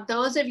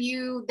 Those of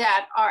you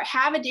that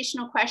have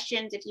additional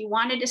questions, if you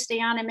wanted to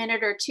stay on a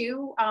minute or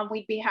two,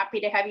 we'd be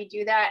happy to have you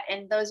do that.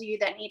 And those of you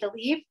that need to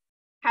leave,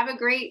 have a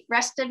great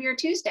rest of your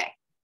Tuesday.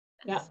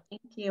 Yeah.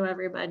 Thank you,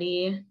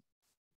 everybody.